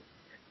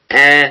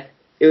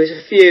 It was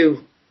a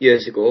few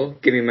years ago,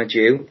 give me my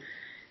due,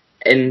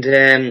 and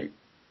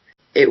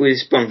it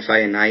was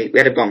bonfire night. We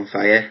had a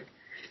bonfire,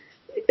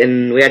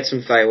 and we had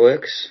some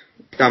fireworks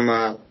down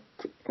my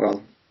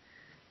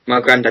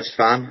granddad's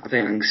farm. I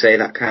think I can say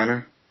that,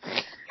 kinda.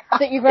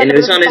 And it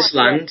was on his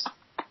land.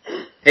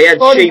 He had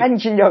sheep. You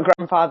mentioned your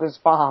grandfather's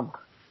farm.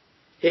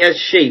 He had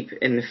sheep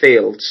in the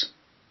fields.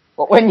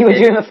 What, when you were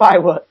doing the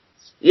fireworks?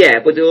 Yeah,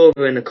 but they're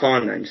over in the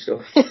corner and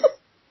stuff. They're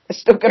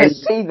still going to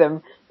see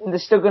them, and they're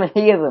still going to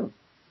hear them.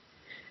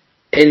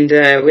 And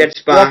we had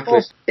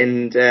sparklers,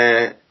 and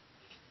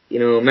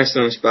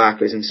messing on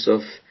sparklers and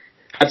stuff.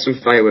 Had some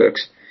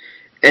fireworks.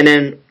 And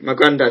then my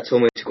granddad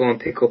told me to go and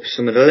pick up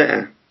some of the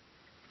litter,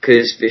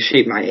 because the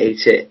sheep might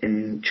eat it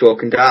and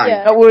choke and die.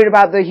 Yeah. Not worried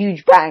about the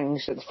huge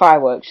bangs that the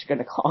fireworks are going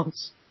to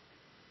cause.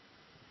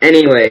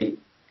 Anyway,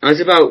 I was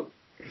about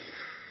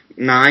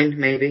 9,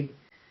 maybe,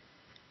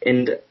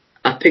 and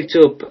I picked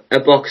up a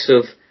box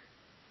of,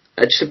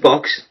 just a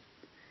box,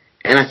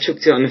 and I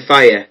chucked it on the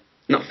fire,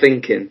 not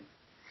thinking.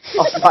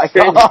 Oh my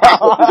god!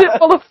 Was it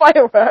full of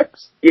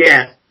fireworks?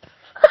 Yeah.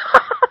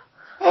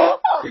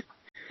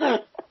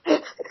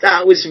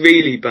 That was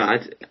really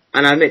bad,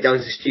 and I admit that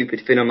was a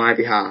stupid thing on my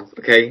behalf,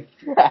 okay?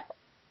 Yeah.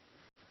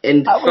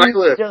 And the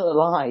fireworks still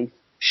alive.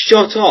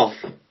 shot off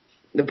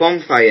the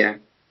bonfire,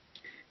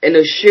 and they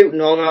were shooting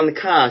all around the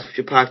cars which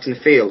were parked in the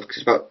field,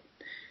 because about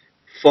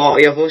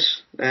 40 of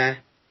us there,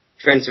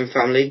 friends and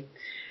family,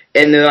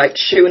 and they were like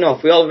shooting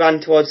off. We all ran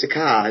towards the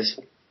cars,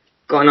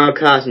 got in our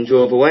cars and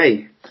drove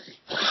away.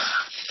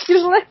 You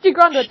just left your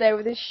granddad there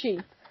with his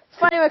sheep.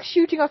 fireworks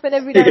shooting off in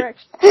every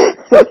direction.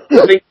 I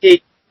think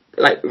he,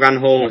 ran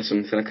home or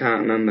something, I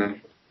can't remember.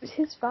 It was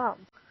his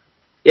farm.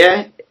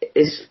 Yeah,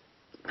 his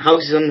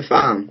house is on the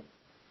farm.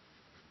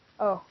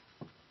 Oh.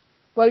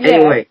 Well, yeah.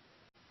 Anyway.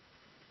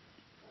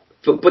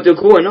 But they're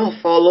going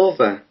off all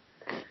over.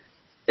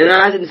 And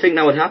I didn't think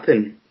that would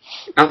happen.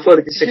 I thought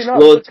it just explode. Did you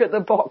not look at the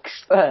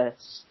box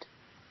first?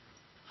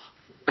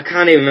 I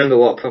can't even remember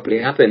what probably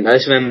happened. I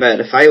just remember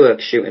the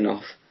fireworks shooting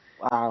off.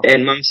 Wow.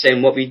 And Mum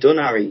saying, "What have you done,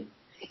 Harry?"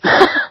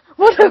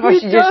 What have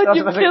you done?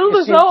 You've killed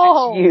us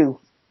all! You.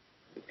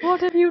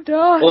 What have you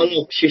done? Oh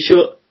no, she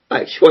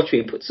watched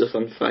me put stuff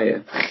on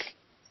fire.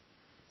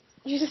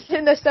 You just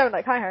sitting there staring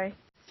like, "Hi, Harry."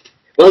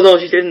 Well, no,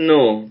 she didn't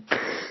know.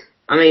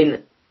 I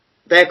mean,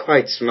 they're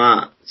quite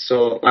smart,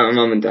 so, my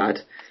mum and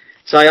dad.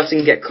 So I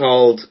often get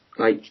called,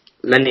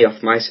 Lenny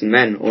off Mice and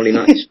Men, only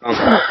not as strong.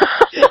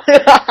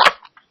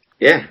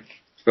 Yeah,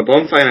 it's my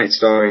bonfire night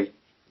story.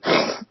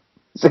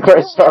 It's a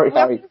great story,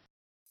 Harry.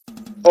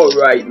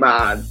 Alright,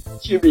 man.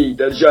 Jimmy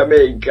the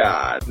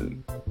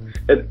Jamaican.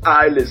 And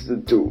I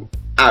listen to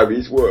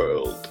Harry's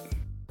World.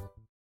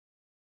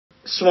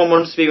 Someone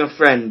wants to be my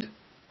friend.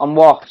 On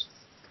what?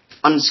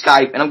 On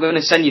Skype, and I'm going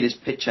to send you this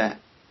picture.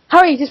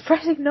 Harry, just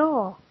press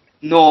ignore.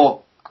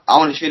 No, I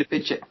want to show you the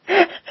picture.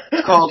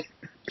 It's called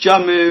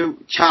Jamu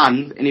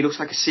Chan, and he looks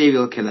like a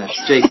serial killer.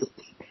 Jacob.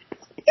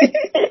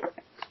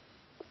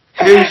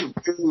 Who's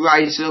Ru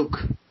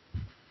Raizuk?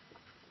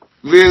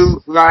 Ru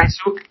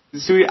Raizuk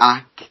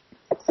Zuak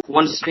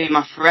wants to be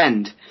my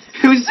friend.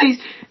 Who's this?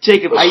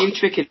 Jacob, are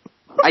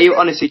you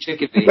honestly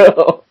tricking me?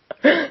 No.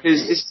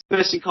 Who's this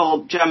person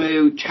called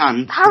Jamu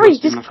Chan? Harry,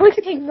 just click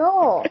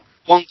ignore.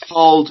 One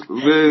called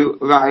Ru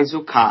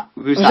Raizuka.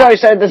 I'm sorry,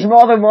 so there's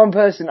more than one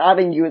person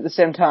adding you at the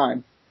same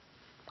time.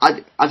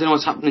 I don't know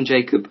what's happening,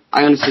 Jacob.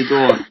 I honestly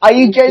don't. Are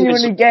you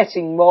genuinely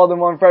getting more than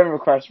one friend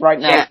request right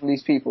now from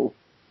these people?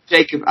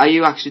 Jacob, are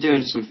you actually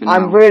doing something now?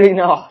 I'm really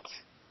not.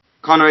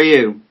 Connor, are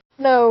you?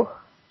 No.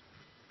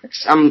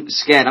 I'm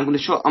scared. I'm going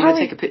to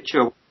take a picture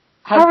of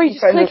Harry,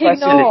 just click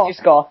ignore. You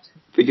just got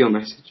video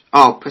message.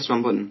 Oh, press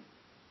one button.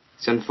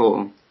 Send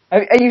photo.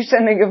 Are you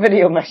sending a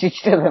video message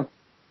to them?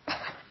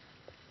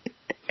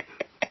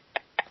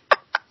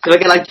 Should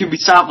I get Jimmy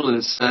Savile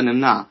and send him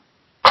that?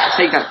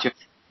 Take that, Jacob.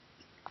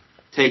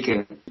 Take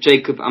it.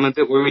 Jacob, I'm a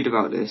bit worried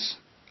about this.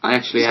 I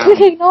actually am.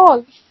 Click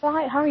ignore.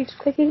 Right, Harry, just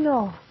click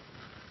ignore.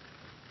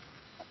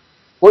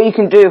 What you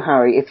can do,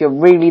 Harry, if you're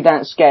really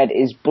that scared,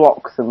 is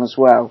block them as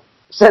well.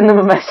 Send them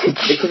a message.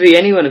 It could be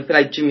anyone. It could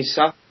be Jimmy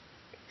Savile.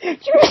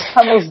 Jimmy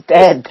Savile's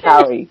dead,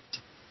 Harry.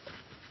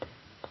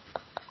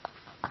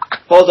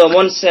 Hold on,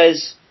 one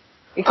says,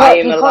 I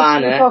am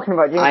Alana, talking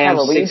about Jimmy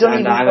Savile, but you don't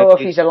even I'm know if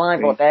he's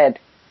alive or dead.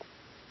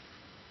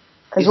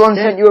 Has one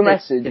sent you a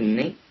message? Didn't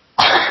he?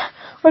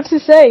 What's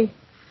it say?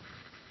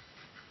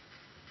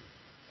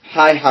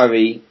 Hi,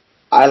 Harry.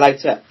 I like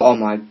to... Oh,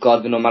 my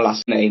God, they know my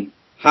last name.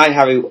 Hi,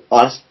 Harry.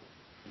 The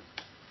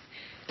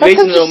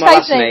reason they know my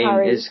last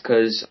name is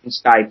because on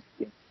Skype.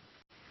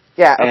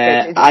 Yeah,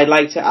 okay. I'd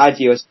like to add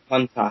you as a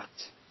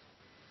contact.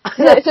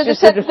 That's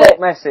just the default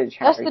message,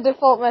 Harry. That's the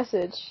default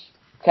message.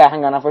 Okay,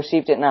 hang on, I've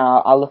received it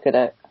now. I'll look at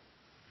it.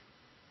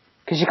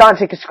 Because you can't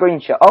take a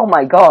screenshot. Oh,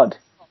 my God.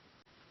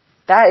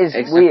 That is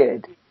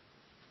weird.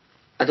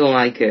 I don't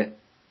like it.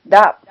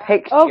 That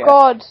picture. Oh,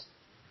 God.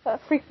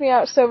 That freaked me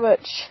out so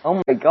much.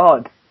 Oh, my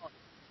God.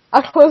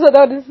 I close it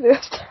out. This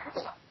is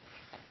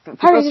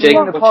Harry,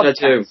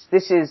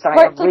 this is a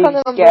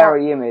really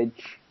scary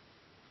image.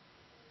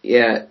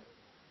 Yeah.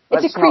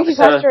 It's a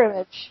creepypasta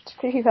image. It's a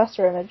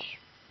creepypasta image.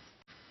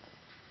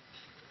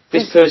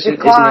 This person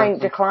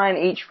decline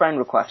each friend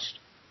request.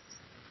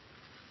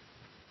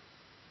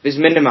 There's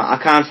minima. I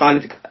can't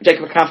find it.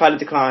 Jacob, I can't find a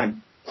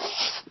decline.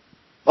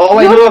 Oh,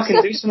 wait, no, I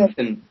can do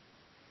something.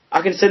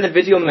 I can send a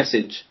video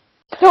message.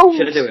 Don't.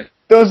 Should I do it?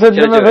 Don't send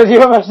them a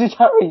video message,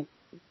 Harry.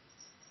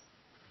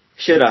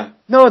 Should I?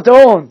 No,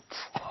 don't.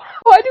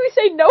 Why do we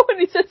say no when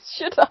he says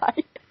should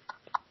I?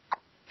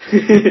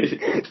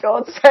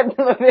 Don't send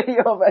them a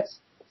video message.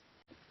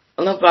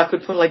 Well, no, but I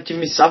could put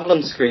Jimmy Savile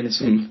on the screen or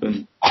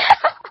something.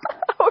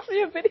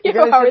 Hopefully a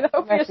video, Harry. That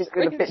would be a message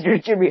with a picture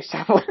of Jimmy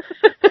Savile.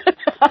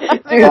 I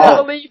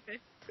can't believe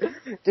it.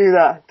 Do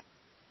that.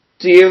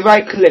 Do you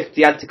right-click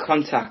the add to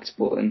contact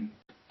button?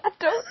 I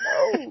don't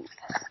know.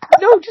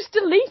 No, just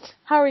delete,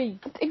 Harry.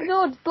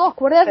 Ignore, block,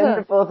 whatever. Send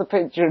them both a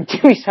picture of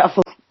Jimmy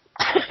Savile.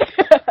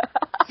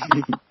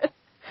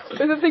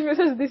 With the thing that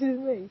says, this is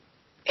me.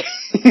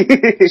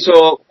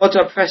 So, what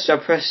do I press? I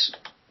press...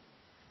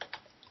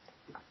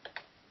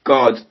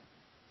 God.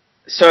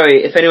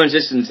 Sorry, if anyone's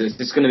listening to this,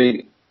 it's going to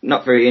be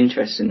not very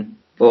interesting,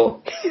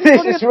 but...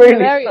 This is really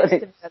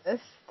funny.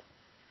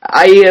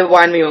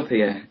 Wind me up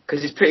here,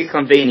 because it's pretty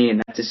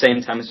convenient at the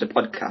same time as the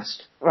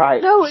podcast.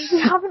 Right. No, you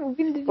haven't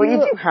been... What you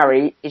do,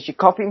 Harry, is you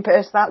copy and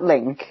paste that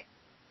link,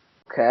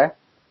 okay,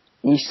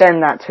 and you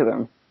send that to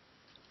them.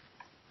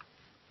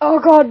 Oh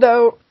God,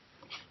 no.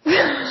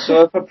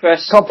 So if I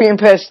press... Copy and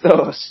paste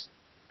those.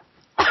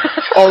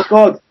 Oh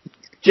God.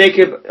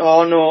 Jacob,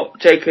 oh no,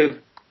 Jacob.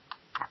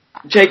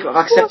 Jacob,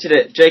 I've accepted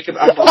it. Jacob,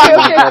 I've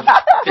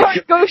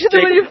Jacob, go to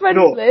them on your friends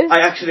list. I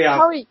actually have.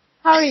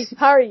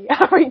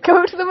 Harry,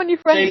 go to them on your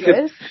friends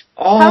list.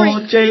 Oh,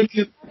 Harry.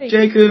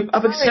 Jacob,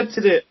 I've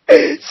accepted it.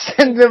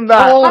 Send them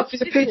that. Oh,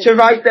 there's a picture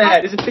right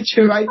there. There's a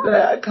picture right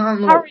there. I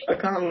can't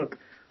look.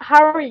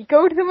 Harry,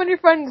 go to them on your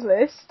friends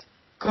list.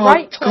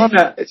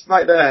 Connor, it's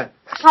right there.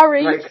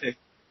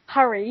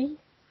 Harry,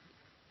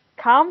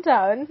 calm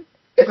down.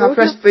 If I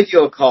press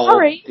video call,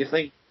 do you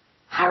think?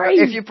 Harry!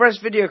 If you press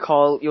video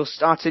call, you'll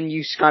start a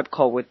new Skype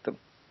call with them.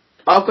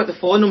 I've got the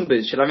phone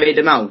numbers. Should I read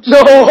them out?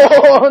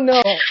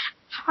 No.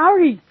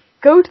 Harry,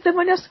 go to them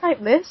on your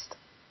Skype list.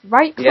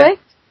 Right click.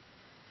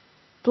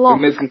 Block.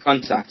 Remove from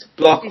contact.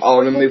 Block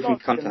or remove from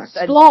contact.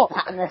 Block.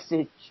 A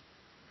message.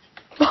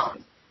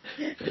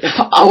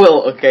 I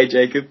will. Okay,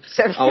 Jacob.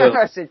 Send them a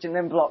message and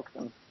then block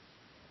them.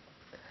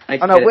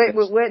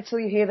 Wait till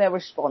you hear their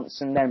response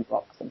and then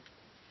block them.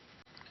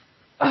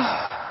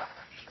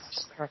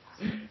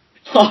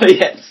 Oh,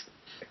 yes.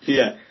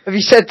 Yeah. Have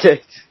you sent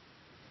it?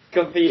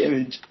 Copy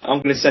image.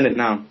 I'm going to send it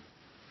now.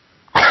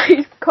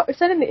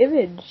 Send him the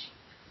image.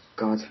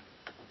 God.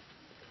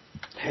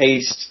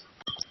 Haste.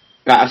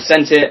 Right, I've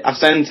sent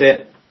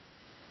it.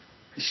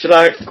 Should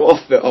I go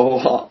off it or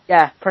what?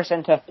 Yeah, press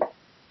enter.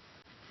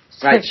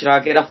 Right, should I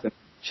get off it?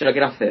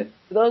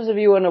 For those of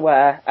you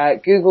unaware,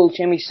 Google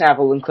Jimmy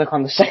Savile and click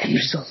on the second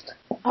result.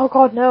 Oh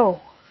God, no.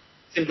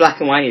 It's in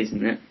black and white,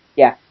 isn't it?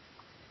 Yeah.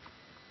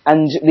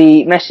 And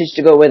the message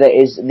to go with it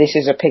is, this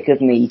is a pic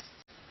of me.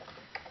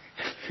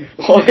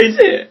 What is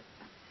it?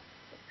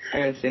 I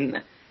haven't seen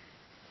that.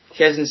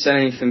 She hasn't said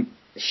anything.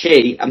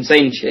 I'm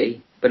saying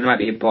she, but it might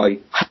be a boy.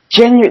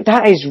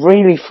 That is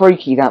really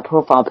freaky, that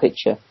profile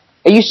picture.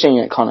 Are you seeing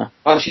it, Connor?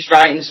 Oh, she's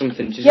writing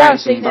something. I've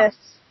seen this.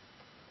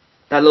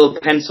 That little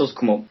pencil's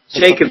come up.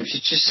 Jacob, she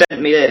just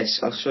sent me this.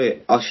 I'll show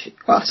you.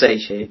 I'll say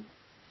she.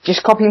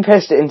 Just copy and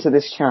paste it into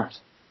this chat.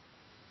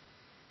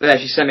 There,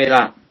 she sent me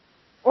that.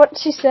 What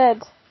she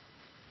said?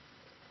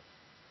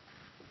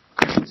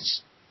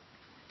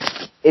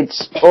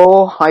 It's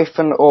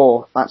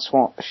O-O. That's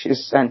what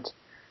she's sent.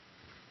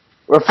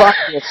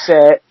 Rafael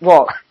say,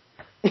 what?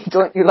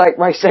 Don't you like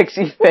my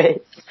sexy face?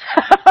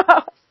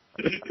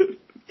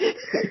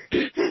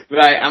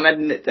 Right, I'm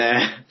editing it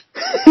there.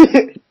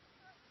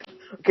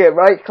 Okay,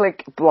 right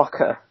click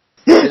blocker.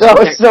 That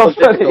was so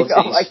funny.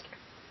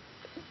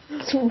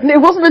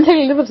 It wasn't a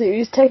technical difficulty, it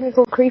was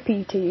technical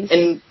creepy.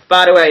 And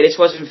by the way, this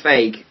wasn't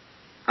fake.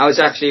 I was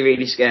actually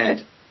really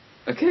scared.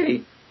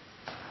 Okay?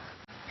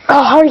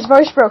 Oh, Harry's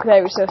voice broke there,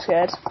 he was so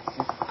scared.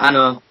 I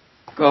know.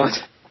 God.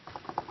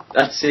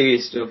 That's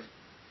serious stuff.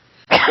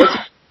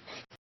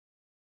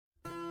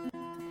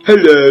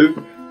 Hello,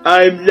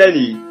 I'm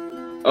Lenny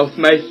of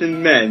Mice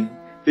and Men,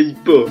 his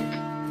book.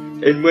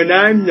 And when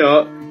I'm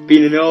not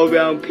being an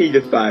all-round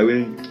paedophile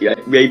and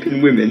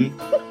raping women,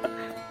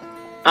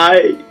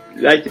 I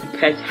like to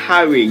pet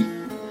Harry.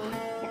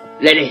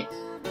 Lenny,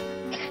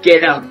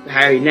 get up,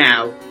 Harry,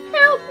 now.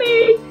 Help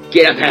me!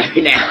 Get up,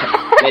 Harry,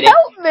 now. Lenny.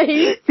 Help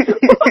me!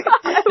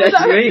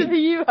 That's me. For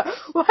you?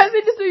 Why did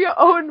they just do your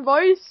own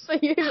voice for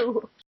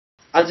you?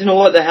 I don't know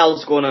what the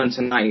hell's going on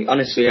tonight.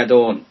 Honestly, I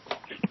don't.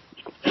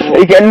 Are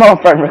you getting more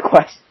friend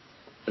requests?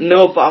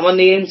 No, but I'm on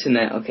the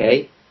internet,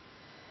 okay?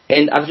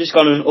 And I've just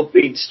gone on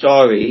Upbeat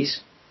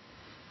Stories.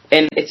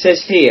 And it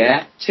says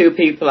here, 2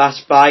 people are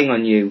spying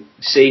on you.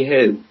 See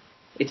who?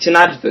 It's an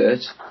advert.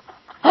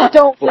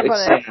 Don't click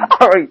on it.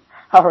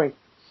 Hurry.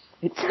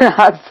 It's an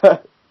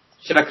advert.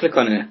 Should I click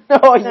on it?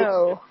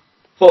 No.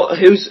 But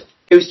who's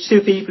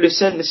 2 people who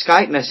sent the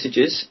Skype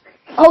messages?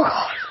 Oh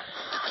God.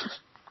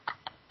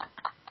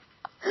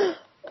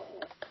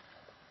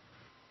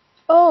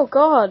 Oh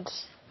God.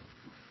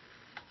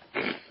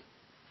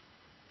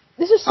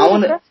 This is so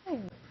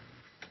depressing.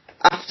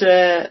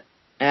 After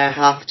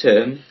half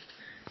term,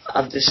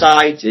 I've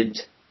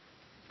decided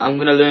I'm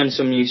going to learn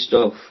some new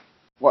stuff.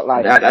 What,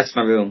 like? That's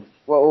my rule.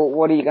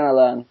 What are you going to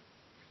learn?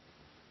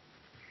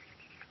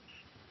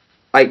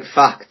 Like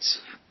facts.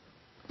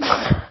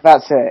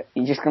 That's it.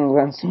 You're just going to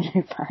learn some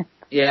new facts.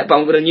 Yeah, but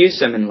I'm going to use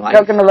them in life.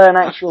 You're not going to learn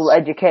actual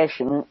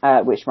education,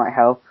 which might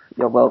help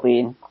your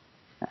well-being.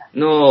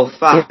 No,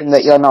 facts. Given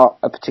that you're not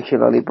a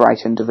particularly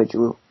bright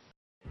individual.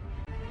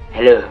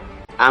 Hello,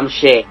 I'm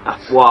Shay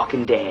of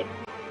Walking Dead.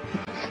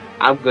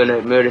 I'm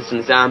gonna murder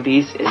some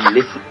zombies and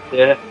listen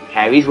to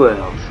Harry's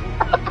World.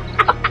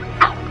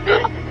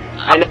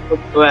 I know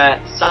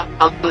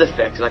sound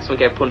effects, like someone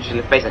getting punched in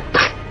the face, like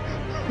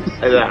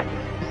that.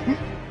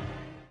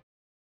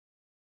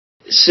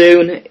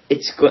 Soon, and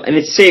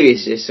it's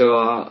serious,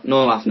 so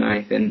no laughing or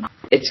anything.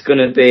 It's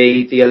gonna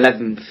be the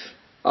 11th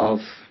of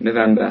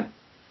November,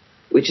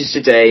 which is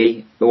the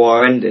day the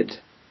war ended.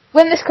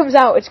 When this comes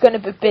out, it's going to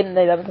have been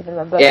the 11th of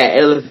November.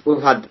 Yeah,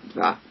 we've had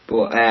that,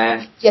 but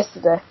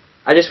yesterday.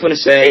 I just want to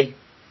say,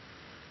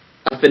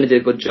 I think I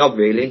did a good job,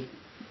 really,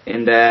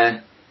 and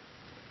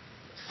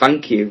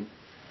thank you.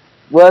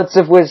 Words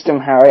of wisdom,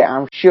 Harry.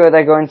 I'm sure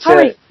they're going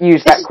to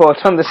use that quote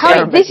on the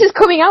Harry, this is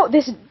coming out.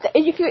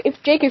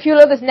 If you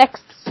love this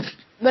next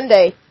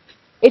Monday,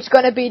 it's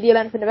going to be the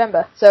 11th of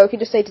November. So you can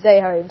just say today,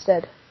 Harry,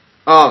 instead.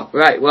 Oh,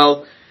 right,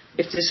 well,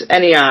 if there's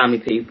any army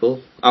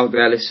people out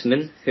there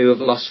listening who have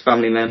lost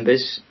family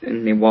members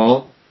in the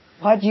war...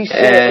 Why do you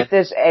say if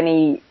there's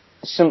any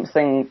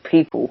something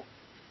people?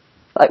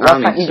 Like,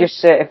 why can't you just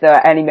say if there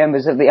are any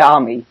members of the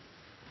army?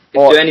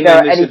 Or if there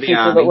are any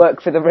people that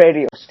work for the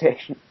radio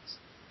stations?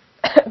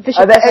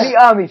 Are there any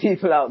army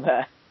people out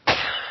there?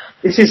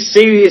 This is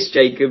serious,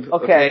 Jacob.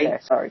 Okay,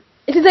 sorry.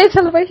 It's a day of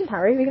celebration,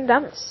 Harry. We can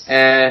dance.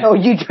 No,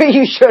 you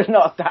should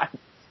not dance.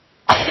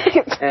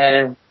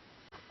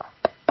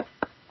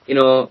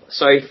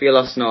 Sorry for your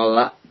loss and all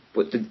that,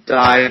 but they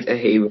died a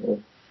hero.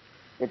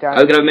 Are we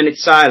going to have a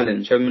minute's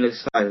silence? Shall we have a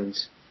minute's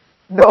silence?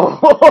 No!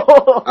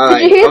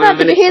 Alright, did you hear that?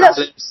 Did you hear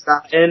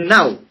that?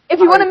 Now. If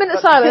you want a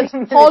minute's silence,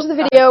 pause the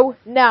video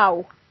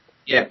now.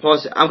 Yeah,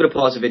 pause it. I'm going to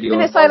pause the video.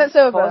 Minute silence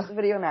over. Pause the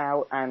video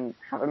now and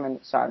have a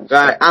minute's silence.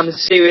 Right, I'm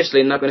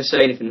seriously not going to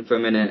say anything for a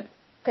minute.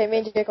 Okay, me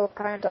and Jacob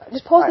can't.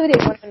 Just pause the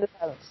video for a minute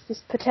silence.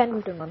 Just pretend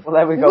we've done one. Well,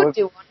 there we go.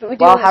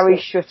 While Harry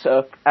shuts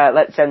up,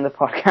 let's end the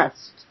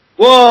podcast.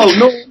 Whoa,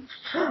 no!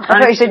 I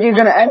thought you said you were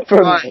going to end for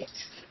a minute.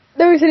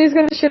 No, he said he was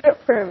going to shut up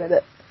for a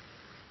minute.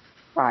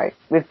 Right,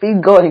 we've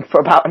been going for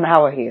about an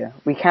hour here.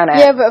 We can end.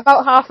 Yeah, but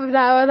about half of an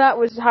hour that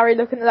was Harry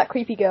looking at that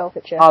creepy girl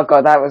picture. Oh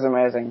god, that was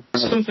amazing.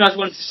 Something I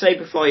wanted to say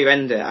before you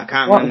end it, I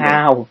can't remember. What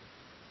now?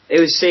 It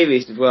was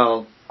serious as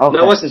well. Okay.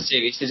 No, it wasn't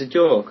serious, it was a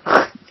joke.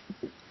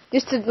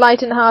 Just to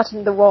lighten the heart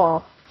in the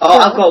war. Oh,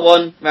 I've got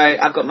one. Right,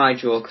 I've got my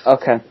joke.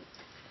 Okay.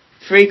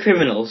 3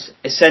 criminals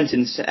are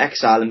sentenced to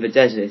exile in the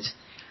desert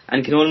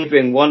and can only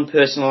bring one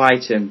personal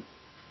item.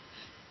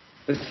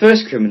 With the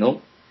first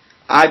criminal,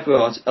 I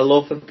brought a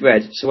loaf of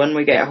bread, so when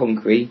we get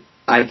hungry,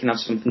 I can have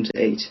something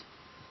to eat.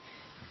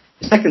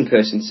 The second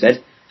person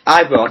said,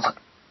 I brought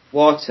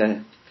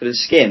water for the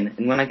skin,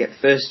 and when I get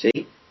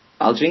thirsty,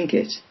 I'll drink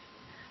it.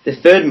 The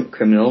third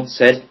criminal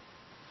said,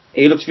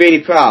 he looked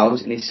really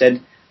proud, and he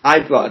said, I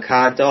brought a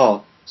car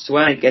door, so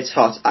when it gets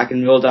hot, I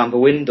can roll down the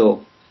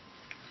window.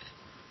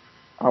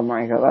 Oh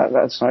my god,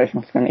 that's not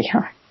even funny.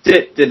 Tell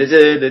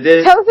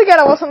us again,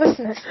 I wasn't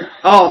listening.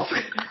 Oh,